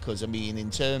one, because I mean, in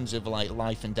terms of like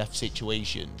life and death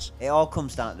situations, it all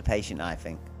comes down to the patient. I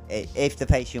think if the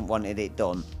patient wanted it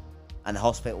done, and the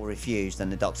hospital refused, and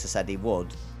the doctor said he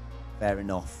would, fair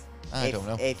enough. I don't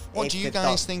know. What do you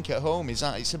guys think at home?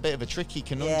 It's a bit of a tricky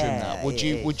conundrum. That would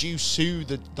you sue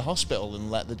the hospital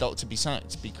and let the doctor be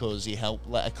sacked because he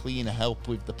let a cleaner help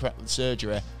with the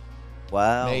surgery?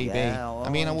 Well, maybe. Yeah, I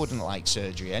mean, I wouldn't like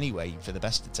surgery anyway for the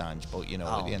best of times, but at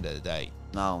the end of the day.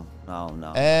 No.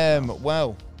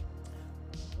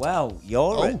 Well,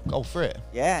 Europe. Go for it.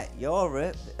 Yeah,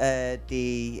 Europe.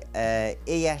 The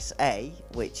ESA,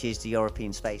 which is the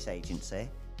European Space Agency,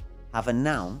 have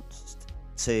announced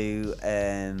to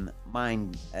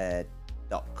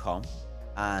Mind.com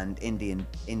and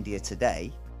India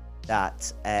Today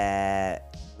that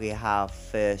we have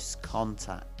first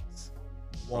contact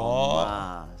from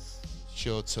Mars.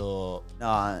 Shut up.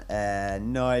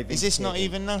 No. Is this not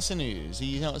even NASA news? Are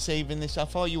you not saving this? I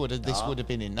thought you would have. This would have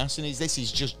been in NASA news. This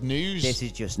is just news. This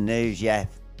is just news, yeah.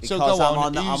 Because so go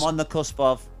on. I'm on the cusp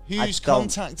of. Who's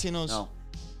contacting us? No.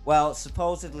 Well,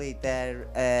 supposedly they're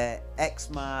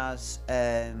ex-Mars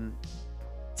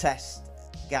test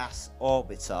gas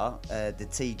orbiter, the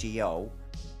TGO,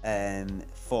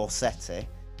 for SETI,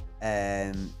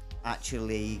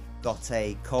 actually got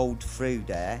a code through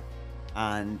there,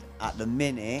 and at the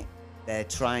minute they're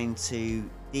trying to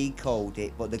decode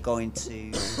it, but they're going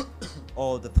to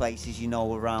all the places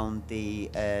around the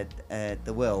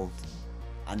world.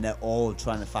 And they're all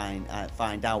trying to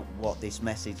find out what this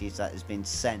message is that has been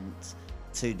sent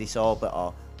to this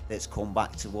orbiter that's come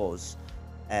back to us,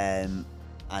 and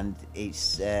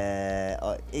it's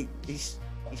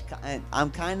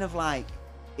I'm kind of like,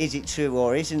 is it true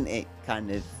or isn't it?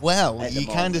 Kind of. Well, you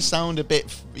kind of sound a bit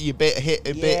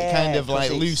kind of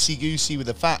like loosey goosey with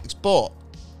the facts, but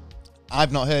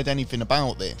I've not heard anything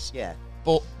about this. Yeah.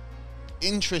 But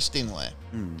interestingly.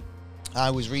 I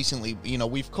was recently,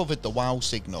 we've covered the WOW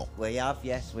signal. We have,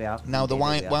 yes, we have. Now, the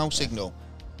WOW signal.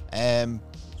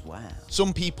 Wow.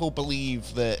 Some people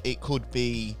believe that it could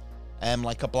be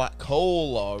like a black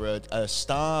hole or a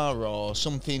star or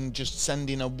something just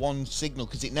sending a one signal,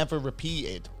 because it never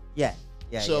repeated. Yeah.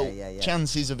 So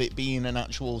chances of it being an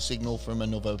actual signal from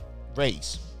another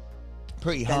race,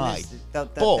 pretty high.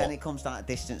 Then it comes down to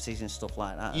distances and stuff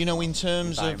like that. In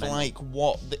terms of like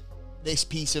what this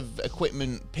piece of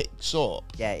equipment picks up.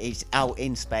 Yeah, it's out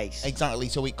in space. Exactly,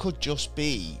 so it could just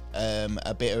be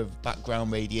a bit of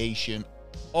background radiation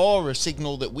or a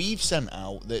signal that we've sent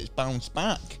out that's bounced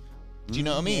back. Do you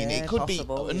know what I mean? It could be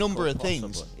a number of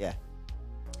things. Yeah.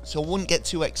 So I wouldn't get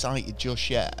too excited just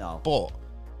yet. No.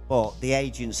 But the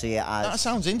agency has that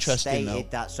sounds interesting, stated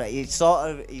that's right. It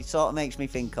sort of makes me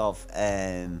think of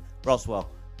Roswell,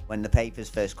 when the papers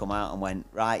first come out and went,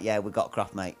 right, yeah, we got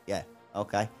craft, mate. Yeah,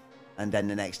 okay. And then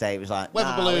the next day it was like,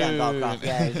 weather balloon. We haven't got craft.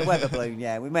 Yeah, it was a weather balloon.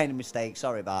 Yeah, we made a mistake.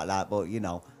 Sorry about that. But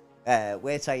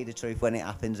we'll tell you the truth when it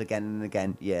happens again and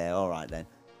again. Yeah, all right then.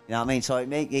 You know what I mean? So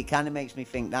it kind of makes me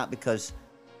think that, because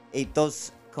it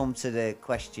does come to the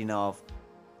question of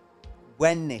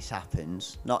when this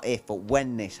happens, not if, but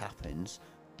when this happens,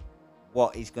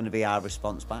 what is going to be our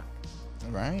response back?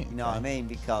 Right. You know what I mean?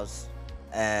 Because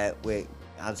I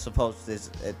suppose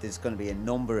there's going to be a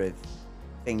number of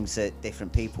things that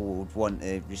different people would want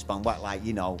to respond back, like,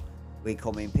 you know, we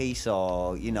come in peace,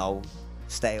 or, you know,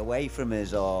 stay away from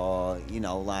us, or, you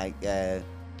know, like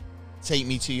take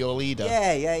me to your leader.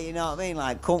 Yeah, you know what I mean?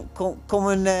 Like, come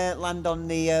and land on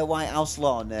the White House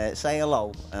lawn, say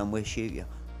hello, and we'll shoot you.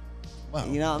 Well,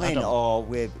 you know what I mean? Or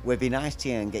we'll be nice to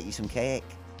you and get you some cake.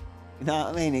 You know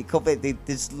what I mean? It could be.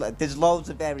 There's loads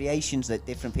of variations that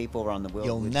different people around the world.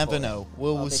 You'll never know.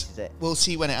 We'll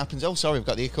see when it happens. Oh, sorry, I've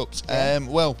got the hiccups. Yeah.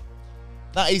 Well,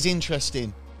 that is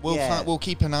interesting. We'll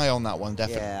keep an eye on that one,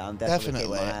 definitely. Yeah, I'm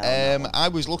definitely. I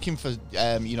was looking for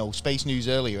space news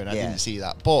earlier, and I didn't see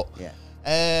that. But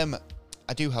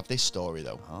I do have this story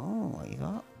though. Oh, what you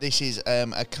got? This is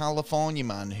a California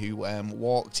man who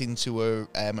walked into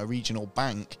a regional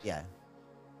bank. Yeah.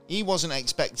 He wasn't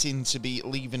expecting to be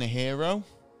leaving a hero.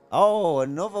 Oh,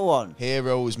 another one.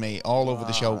 Heroes, mate, all over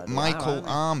the show. Michael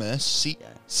Armus,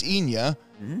 Senior,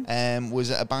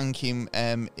 was at a bank in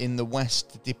the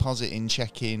West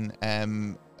checking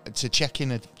to check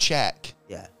in a check.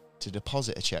 Yeah. To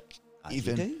deposit a check.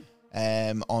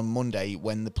 On Monday,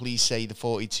 when the police say the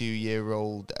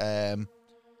 42-year-old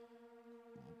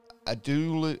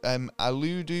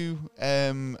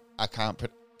Aludu, I can't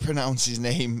pronounce his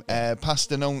name,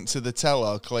 passed a note to the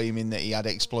teller claiming that he had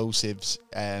explosives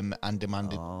and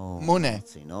demanded money.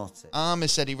 Naughty. Armour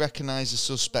said he recognised the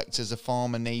suspect as a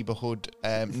former neighbour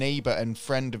and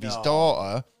friend of his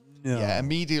daughter. Yeah,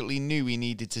 immediately knew he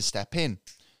needed to step in.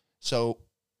 So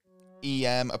he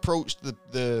approached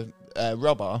the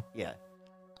robber. Yeah.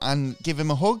 And give him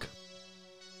a hug.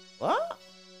 What?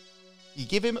 He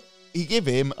give him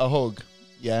a hug.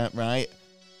 Yeah, right.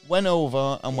 Went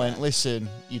over and went, listen,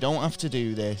 you don't have to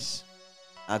do this.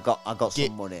 I got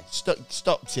some money.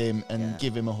 Stopped him and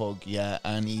give him a hug,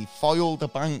 and he foiled a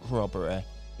bank robbery.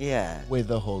 Yeah.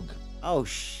 With a hug. Oh,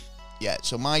 yeah,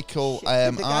 so Michael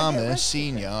Armour,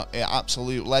 Senior,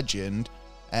 absolute legend.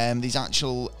 There's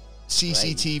actual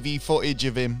CCTV footage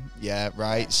of him. Yeah,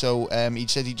 right. Yeah. So he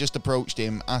said he just approached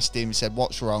him, asked him, said,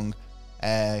 what's wrong?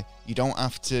 You don't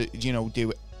have to,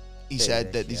 do it. He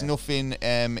said that there's nothing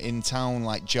in town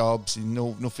like jobs,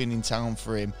 nothing in town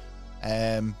for him.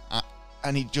 And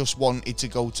he just wanted to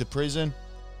go to prison.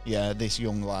 Yeah, this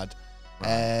young lad.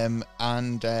 Right.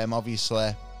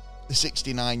 Obviously, the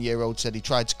 69-year-old said he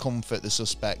tried to comfort the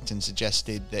suspect and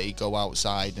suggested that he go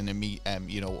outside and meet,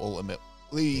 ultimately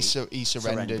he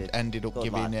surrendered, ended up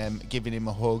giving him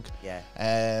a hug. Yeah.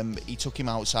 He took him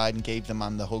outside and gave the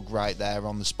man the hug right there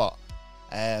on the spot.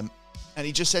 And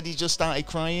he just said he just started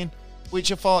crying,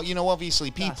 which I thought,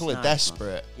 obviously people are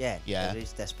desperate. Man. Yeah. It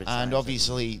is desperate. And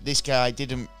obviously this guy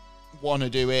didn't want to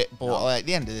do it, but at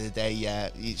the end of the day,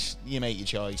 you make your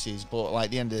choices. But at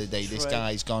the end of the day, this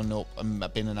guy's gone up and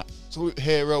been an absolute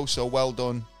hero. So well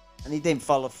done. And he didn't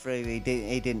follow through. He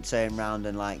didn't turn around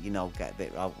and get a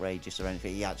bit outrageous or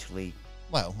anything. He actually.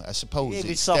 Well, I suppose he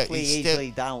was softly,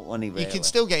 easily down when he really. You could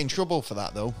still get in trouble for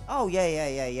that, though. Oh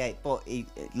yeah. But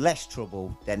less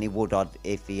trouble than he would have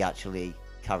if he actually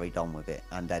carried on with it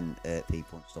and then hurt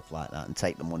people and stuff like that and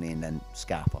take the money and then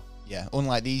scarper. Yeah,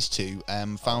 unlike these two,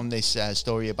 found this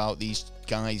story about these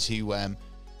guys who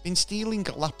been stealing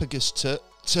Galapagos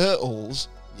turtles.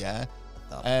 Yeah.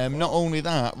 Not only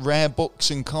that, rare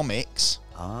books and comics.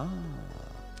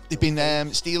 They've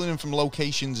been stealing them from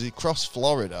locations across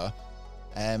Florida.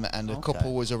 And a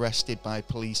couple was arrested by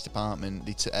police department.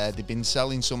 They've been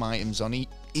selling some items on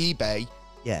eBay,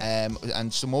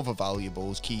 and some other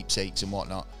valuables, keepsakes and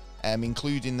whatnot,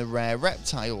 including the rare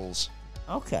reptiles.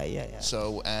 Okay, yeah.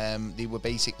 So they were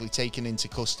basically taken into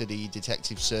custody.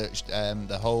 Detectives searched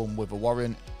the home with a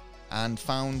warrant and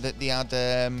found that they had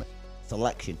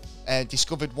selection.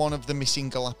 Discovered one of the missing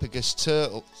Galapagos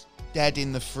turtles dead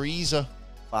in the freezer.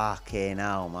 Fucking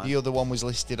hell, man. The other one was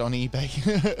listed on eBay.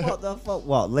 What the fuck?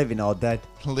 What, living or dead?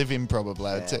 Living, probably.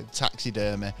 Yeah.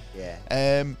 Taxidermy. Yeah.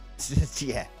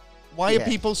 Yeah. Why are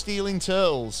people stealing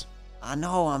turtles? I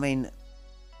know, I mean,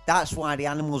 that's why the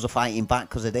animals are fighting back,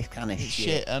 because of this kind of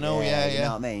shit. I know, yeah. You know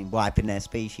what I mean? Wiping their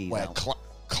species Where out.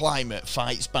 Climate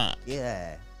fights back.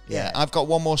 Yeah. I've got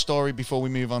one more story before we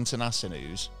move on to NASA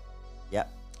news. Yeah.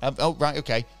 Right,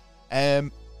 okay.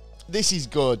 This is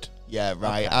good. Yeah,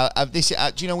 right. Okay.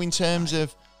 Do you know, in terms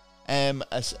of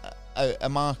a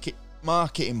market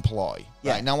employ?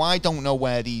 Yeah. Right? Now, I don't know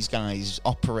where these guys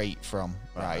operate from.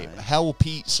 Right. Hell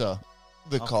Pizza,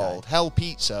 they're called. Hell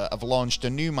Pizza have launched a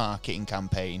new marketing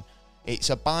campaign.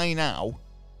 It's a buy now,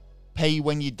 pay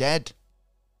when you're dead.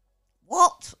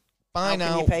 What? Buy How now,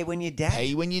 can you pay when you're dead?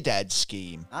 pay when you're dead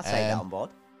scheme. I'll take that on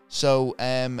board. So,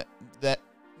 their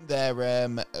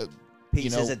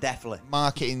Pizzas are definitely.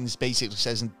 marketing's basically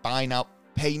says buy now,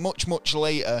 pay much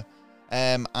later,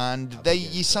 and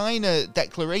you sign a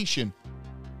declaration.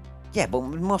 Yeah, but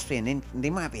there must be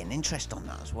there might be an interest on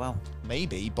that as well.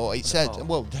 Maybe, but it said,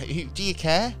 well, do you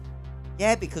care?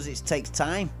 Yeah, because it takes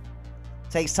time.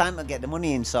 It takes time to get the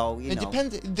money in, so, you know. It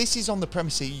depends. This is on the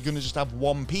premise that you're going to just have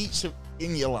one pizza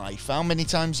in your life. How many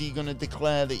times are you going to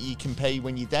declare that you can pay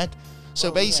when you're dead? So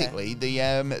basically,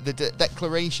 the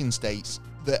declaration states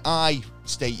that I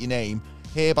state your name,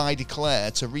 hereby declare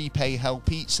to repay Hell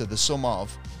Pizza the sum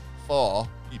of for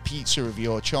your pizza of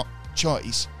your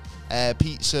choice,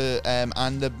 pizza,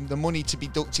 and the money to be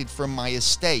deducted from my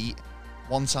estate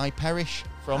once I perish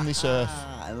from this earth.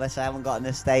 Unless I haven't got an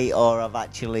estate or I've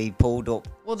actually pulled up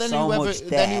Then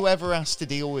whoever has to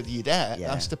deal with your debt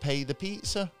has to pay the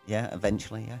pizza. Yeah,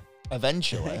 eventually,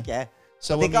 yeah.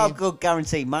 So they got a good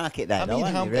guaranteed market there,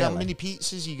 how many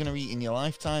pizzas are you going to eat in your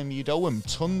lifetime? You'd owe them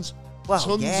tons of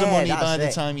money by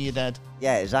the time you're dead.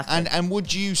 Yeah, exactly. And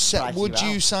would you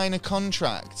sign a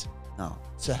contract No.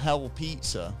 to Hell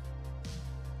Pizza?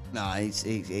 No,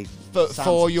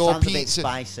 For your sounds pizza, a bit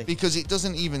spicy. because it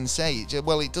doesn't even say.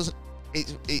 Well, it doesn't.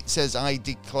 It says I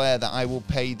declare that I will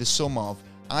pay the sum of.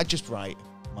 I just write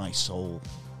my soul.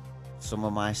 Some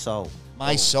of my soul.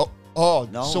 My soul. Oh,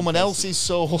 no, someone else's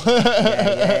soul.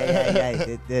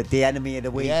 yeah. The enemy of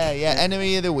the week. Yeah,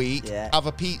 enemy of the week. Yeah. Have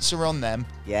a pizza on them.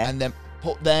 Yeah. And then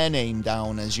put their name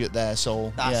down as their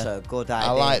soul. That's a good idea.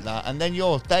 I like that. And then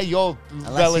you're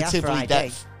relatively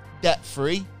debt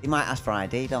free. You might ask for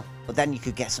ID though, but then you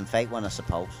could get some fake one, I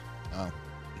suppose. Oh,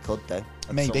 you could do.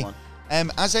 Maybe.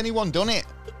 Has anyone done it?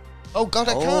 Oh God,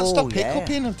 I can't stop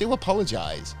hiccuping. I do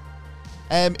apologise.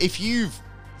 If you've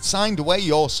signed away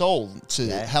your soul to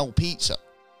Hell Pizza,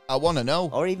 I want to know.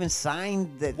 Or even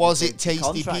signed the Was it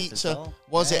tasty pizza?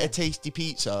 Was it a tasty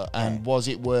pizza? And was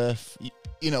it worth,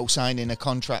 signing a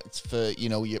contract for,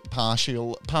 your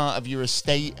partial part of your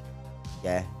estate?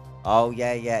 Yeah. Oh,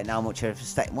 yeah. And how much of a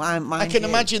estate? I can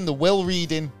imagine the will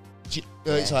reading.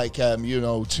 It's like,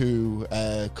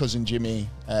 to Cousin Jimmy,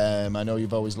 I know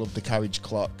you've always loved the carriage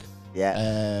clock.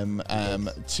 Yeah.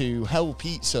 To Hell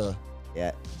Pizza.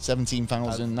 Yeah.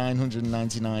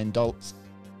 $17,999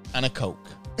 and a Coke.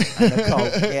 And a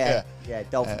Coke, yeah.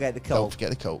 Don't forget the Coke. Don't forget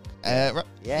the Coke.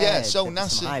 So NASA.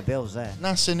 Some high bills there.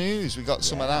 NASA news. We got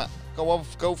some of that. Go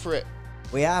for it.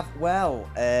 We have,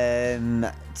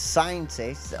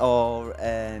 scientists or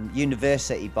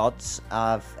university bods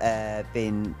have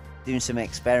been doing some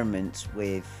experiments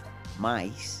with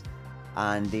mice,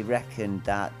 and they reckon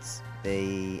that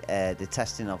the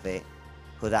testing of it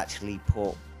could actually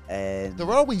put.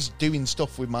 They're always doing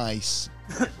stuff with mice.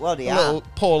 Well, they are.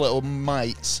 Poor little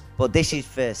mites. But this is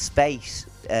for space,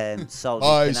 so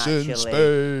mice in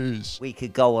space. We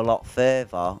could go a lot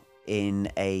further in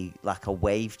a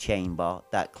wave chamber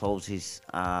that closes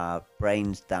our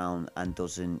brains down and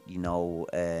doesn't,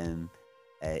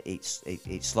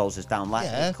 it slows us down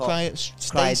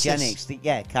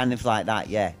cryogenics. Kind of like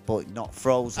that, but not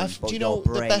frozen. But your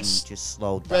brain just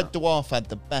slowed down. Red Dwarf had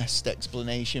the best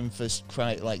explanation for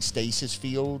stasis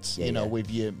fields. With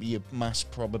your mass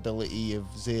probability of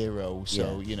 0.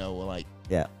 So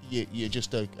you're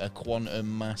just a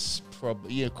quantum mass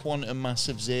quantum mass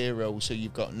of 0. So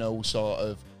you've got no sort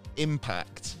of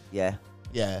impact. Yeah.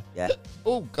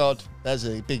 Oh God, there's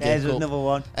a big. There's another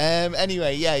one.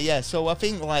 Anyway, So I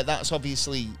think that's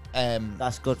obviously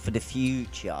that's good for the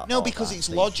future. No, because it's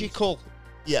logical.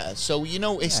 Yeah. So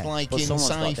it's like in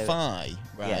sci-fi,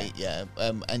 right? Yeah.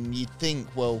 And you'd think,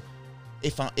 well,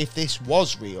 if this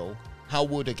was real, how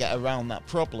would I get around that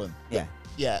problem? Yeah.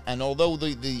 Yeah. And although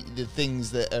the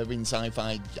things that are in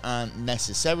sci-fi aren't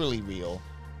necessarily real.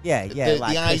 The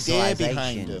idea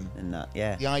behind them, and that,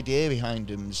 the idea behind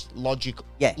them's logical.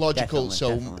 Definitely,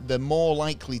 so definitely. They're more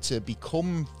likely to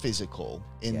become physical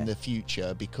in the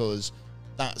future, because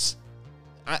that's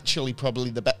actually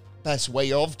probably the best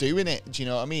way of doing it. Do you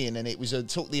know what I mean? And it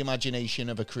took the imagination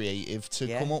of a creative to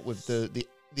come up with the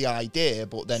idea,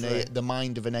 but then the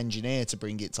mind of an engineer to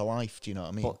bring it to life. Do you know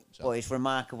what I mean? But it's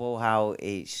remarkable how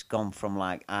it's gone from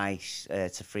ice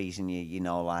to freezing you, and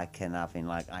having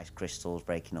ice crystals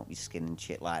breaking up your skin and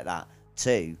shit like that,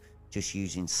 to just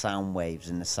using sound waves,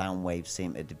 and the sound waves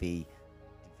seem to be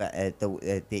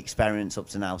the experiments up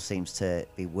to now seems to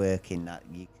be working, that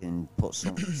you can put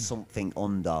something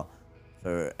under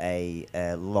for a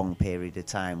long period of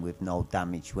time with no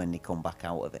damage when they come back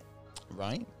out of it.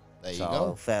 Right. There you So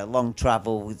go. for long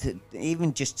travel,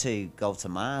 even just to go to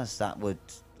Mars, that would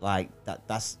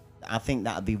that's. I think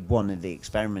that would be one of the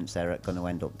experiments they're going to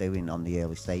end up doing on the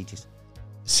early stages.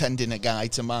 Sending a guy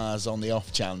to Mars on the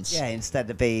off chance. Yeah, instead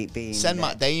of being Send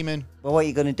Matt Damon. Well, what are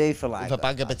you going to do for like with a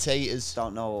bag of potatoes?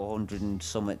 Don't know, 100 and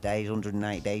something days,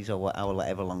 190 days, or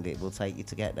whatever long it will take you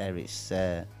to get there. It's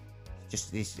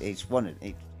it's one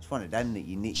of them that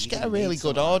you need. Just get a really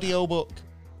good audio book.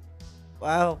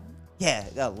 Well, yeah,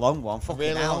 a long one. Fucking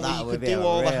really hell, long. That You would could be do a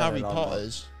all the really Harry long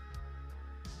Potters.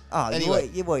 One. Oh, anyway,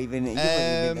 you won't even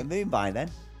in the moon by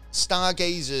then.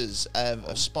 Stargazers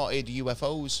have spotted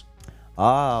UFOs.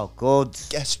 Oh, good.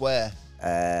 Guess where?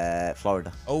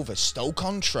 Florida. Over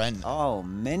Stoke-on-Trent. Oh,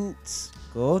 mint.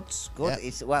 Good. Yeah.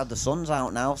 It's the sun's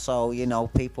out now, so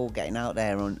people getting out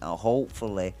there, and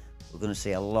hopefully we're going to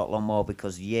see a lot more,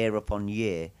 because year upon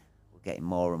year we're getting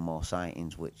more and more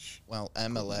sightings. Well,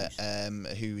 Emily,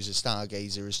 who's a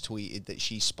stargazer, has tweeted that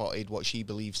she spotted what she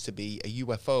believes to be a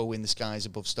UFO in the skies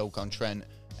above Stoke-on-Trent.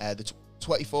 The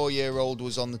 24-year-old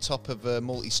was on the top of a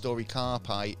multi-story car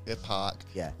park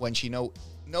when she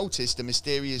noticed a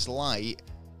mysterious light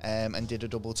and did a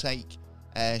double take.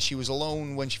 She was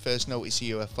alone when she first noticed a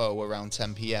UFO around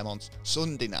 10 p.m. on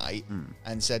Sunday night,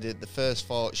 and said at the first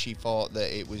thought she thought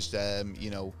that it was,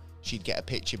 she'd get a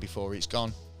picture before it's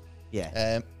gone.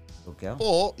 Yeah.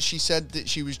 But she said that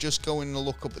she was just going to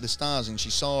look up at the stars and she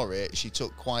saw it. She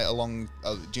took quite a long,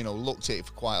 looked at it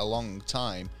for quite a long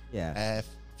time. Yeah.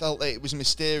 Felt that it was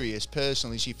mysterious.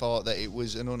 Personally, she thought that it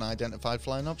was an unidentified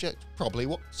flying object. Probably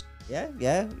was.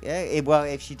 Yeah. Well,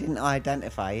 if she didn't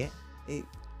identify it, it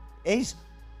is.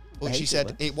 But she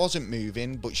said it wasn't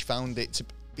moving, but she found it to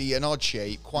be an odd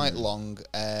shape, quite long,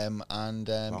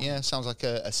 sounds like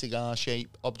a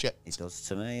cigar-shaped object. It does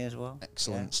to me as well.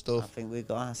 Excellent stuff. I think we've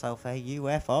got ourselves a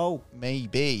UFO.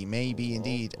 Maybe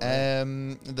indeed.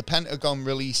 The Pentagon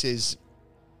releases...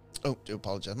 Oh, do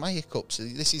apologise. My hiccups.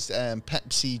 This is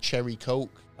Pepsi Cherry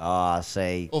Coke. Oh, I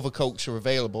see. Other Cokes are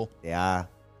available. They are.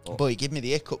 Boy, give me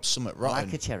the hiccups, something rotten. I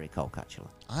like a Cherry Coke, actually.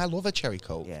 I love a Cherry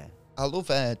Coke. Yeah. I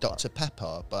love Dr.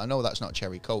 Pepper, but I know that's not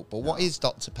Cherry Coke. But what is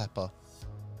Dr. Pepper?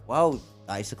 Well,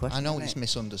 that is the question. I know it's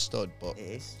misunderstood, but... It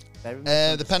is. Very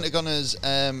misunderstood. The Pentagon has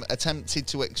attempted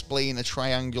to explain a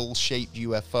triangle-shaped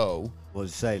UFO.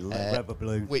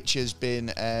 Which has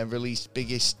been released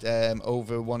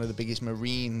over one of the biggest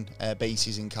marine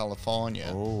bases in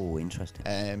California. Oh,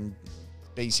 interesting.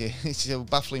 Basically, so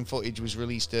baffling footage was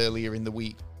released earlier in the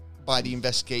week by the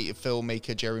investigative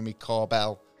filmmaker Jeremy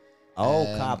Corbell. Oh,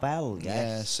 Corbell, yes.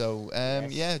 Yeah, so,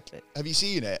 yes. Have you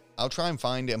seen it? I'll try and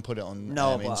find it and put it on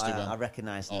Instagram. I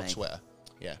recognise the or name. Twitter.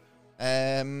 Yeah.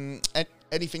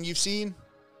 Anything you've seen?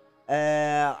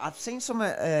 I've seen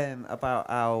something about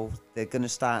how they're going to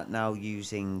start now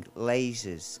using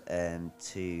lasers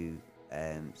to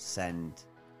send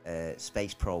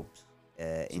space probes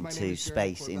into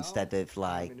space instead of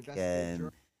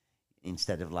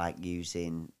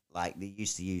using, like they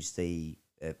used to use the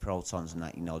protons and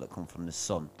that that come from the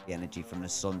sun, the energy from the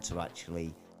sun, to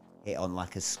actually hit on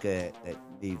like a skirt that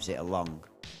moves it along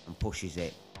and pushes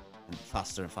it and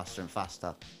faster and faster and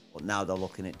faster. But now they're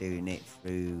looking at doing it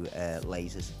through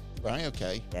lasers. Right,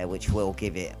 okay. Yeah, which will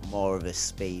give it more of a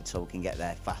speed so we can get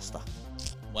there faster.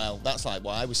 Well, that's like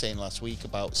what I was saying last week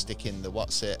about sticking the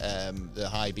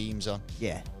high beams on.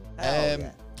 Yeah.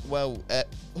 Well,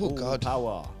 God.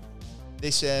 Power.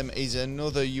 This is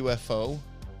another UFO.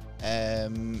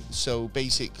 So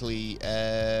basically,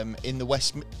 in the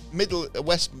west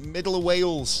middle of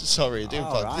Wales. Sorry,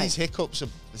 Right. These hiccups are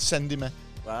sending me.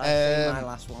 Right, my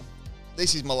last one.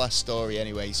 This is my last story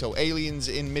anyway. So aliens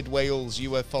in mid-Wales,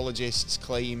 ufologists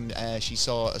claim she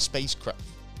saw a spacecraft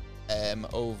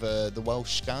over the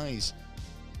Welsh skies.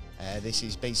 This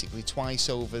is basically twice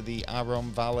over the Arun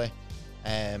Valley.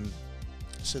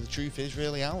 So the truth is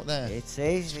really out there. It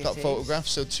is. It's got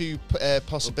photographs. So two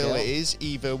possibilities.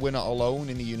 Either we're not alone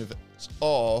in the universe,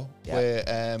 or we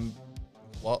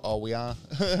are. Do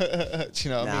you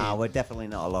know what I mean? No, we're definitely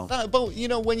not alone.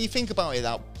 But when you think about it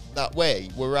that way,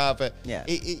 we're rather. Yeah.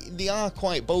 They are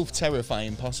quite both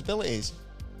terrifying possibilities.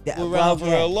 Yeah, We're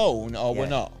either alone or we're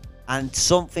not. And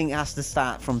something has to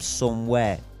start from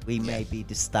somewhere. We may be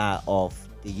the start of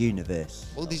the universe.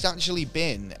 Well, there's actually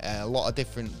been a lot of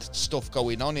different stuff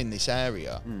going on in this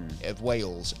area of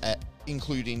Wales,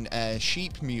 including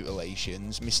sheep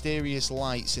mutilations, mysterious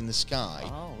lights in the sky,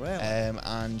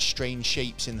 and strange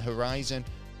shapes in the horizon.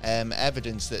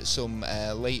 Evidence that some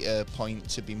later point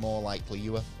to be more likely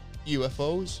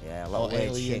UFOs. Yeah, a lot of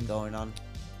weird shit going on.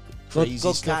 crazy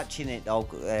good stuff. catching it, though.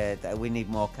 We need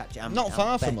more catching. Not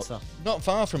far from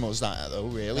us, that though.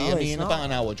 Really, No, I mean, it's about not.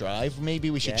 an hour drive. Maybe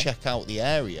we should Yeah. check out the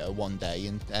area one day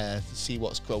and see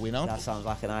what's going on. That sounds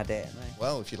like an idea to me.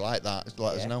 Well, if you like that,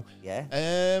 let us know. Yeah.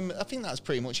 I think that's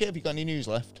pretty much it. Have you got any news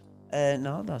left?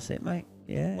 No, that's it, mate.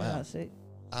 Yeah, Wow. that's it.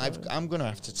 I'm gonna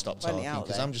have to stop Plenty talking out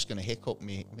because there. I'm just gonna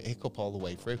hiccup all the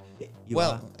way through. You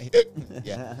well, are.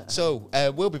 yeah. So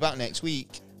we'll be back next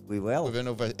week We will. with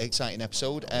another exciting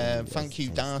episode. Thank you,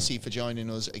 Darcy, for joining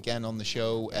us again on the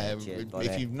show. Cheers, buddy.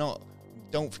 If you've not,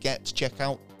 don't forget to check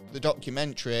out the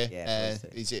documentary. Yeah,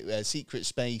 please do. Is it Secret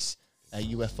Space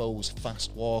UFOs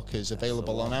Fastwalkers,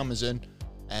 available the on one. Amazon?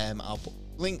 I'll put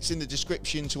links in the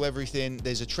description to everything.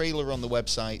 There's a trailer on the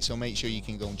website, so make sure you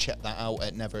can go and check that out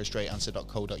at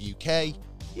neverastraightanswer.co.uk.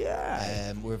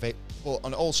 Yeah. We're available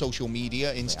on all social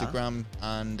media, Instagram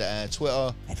and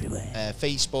Twitter, Everywhere.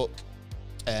 Facebook.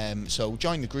 So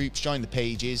join the groups, join the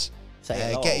pages, Say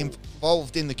hello. get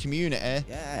involved in the community,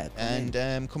 Yeah.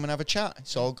 and come and have a chat.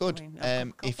 It's all good. Come in, have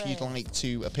a cup of If you'd coffee. like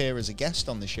to appear as a guest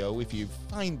on the show, if you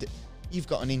find you've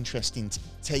got an interesting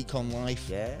take on life,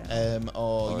 Yeah.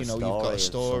 or Or you a know you've got story a of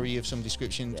story of some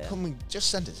description, Yeah. come and just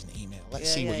send us an email. Let's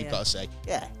Yeah, see what yeah, you've yeah. got to say.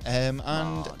 Yeah.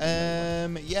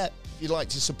 Yeah, if you'd like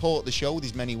to support the show,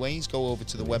 there's many ways. Go over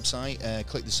to the website,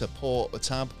 click the support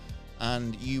tab,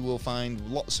 and you will find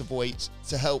lots of ways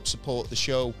to help support the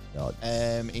show,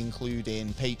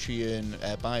 including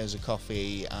Patreon, buy us a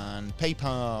coffee, and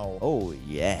PayPal. Oh,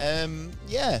 yeah.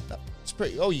 Yeah, that's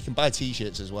pretty. Oh, you can buy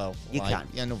T-shirts as well. You can.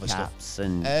 and other Caps stuff.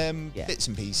 and yeah. Bits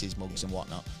and pieces, mugs and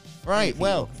whatnot. Right. Anything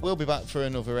Well, you look for. we'll be back for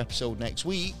another episode next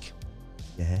week.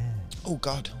 Yeah. Oh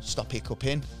God, stop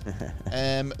hiccuping.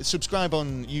 Subscribe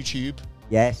on YouTube.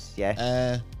 Yes,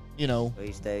 yeah. You know,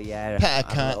 Please do, yeah. Pet a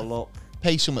Have cat. little look.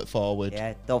 pay something forward.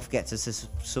 Yeah, don't forget to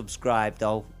subscribe,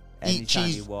 though. Eat anytime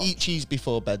cheese. you watch. Eat cheese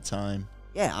before bedtime,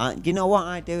 Yeah, you know what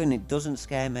I do, and it doesn't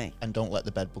scare me. and don't let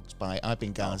the bed bugs bite. I've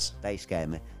been Gaz. They scare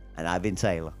me. And I've been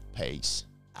Taylor. Peace.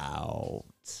 Out.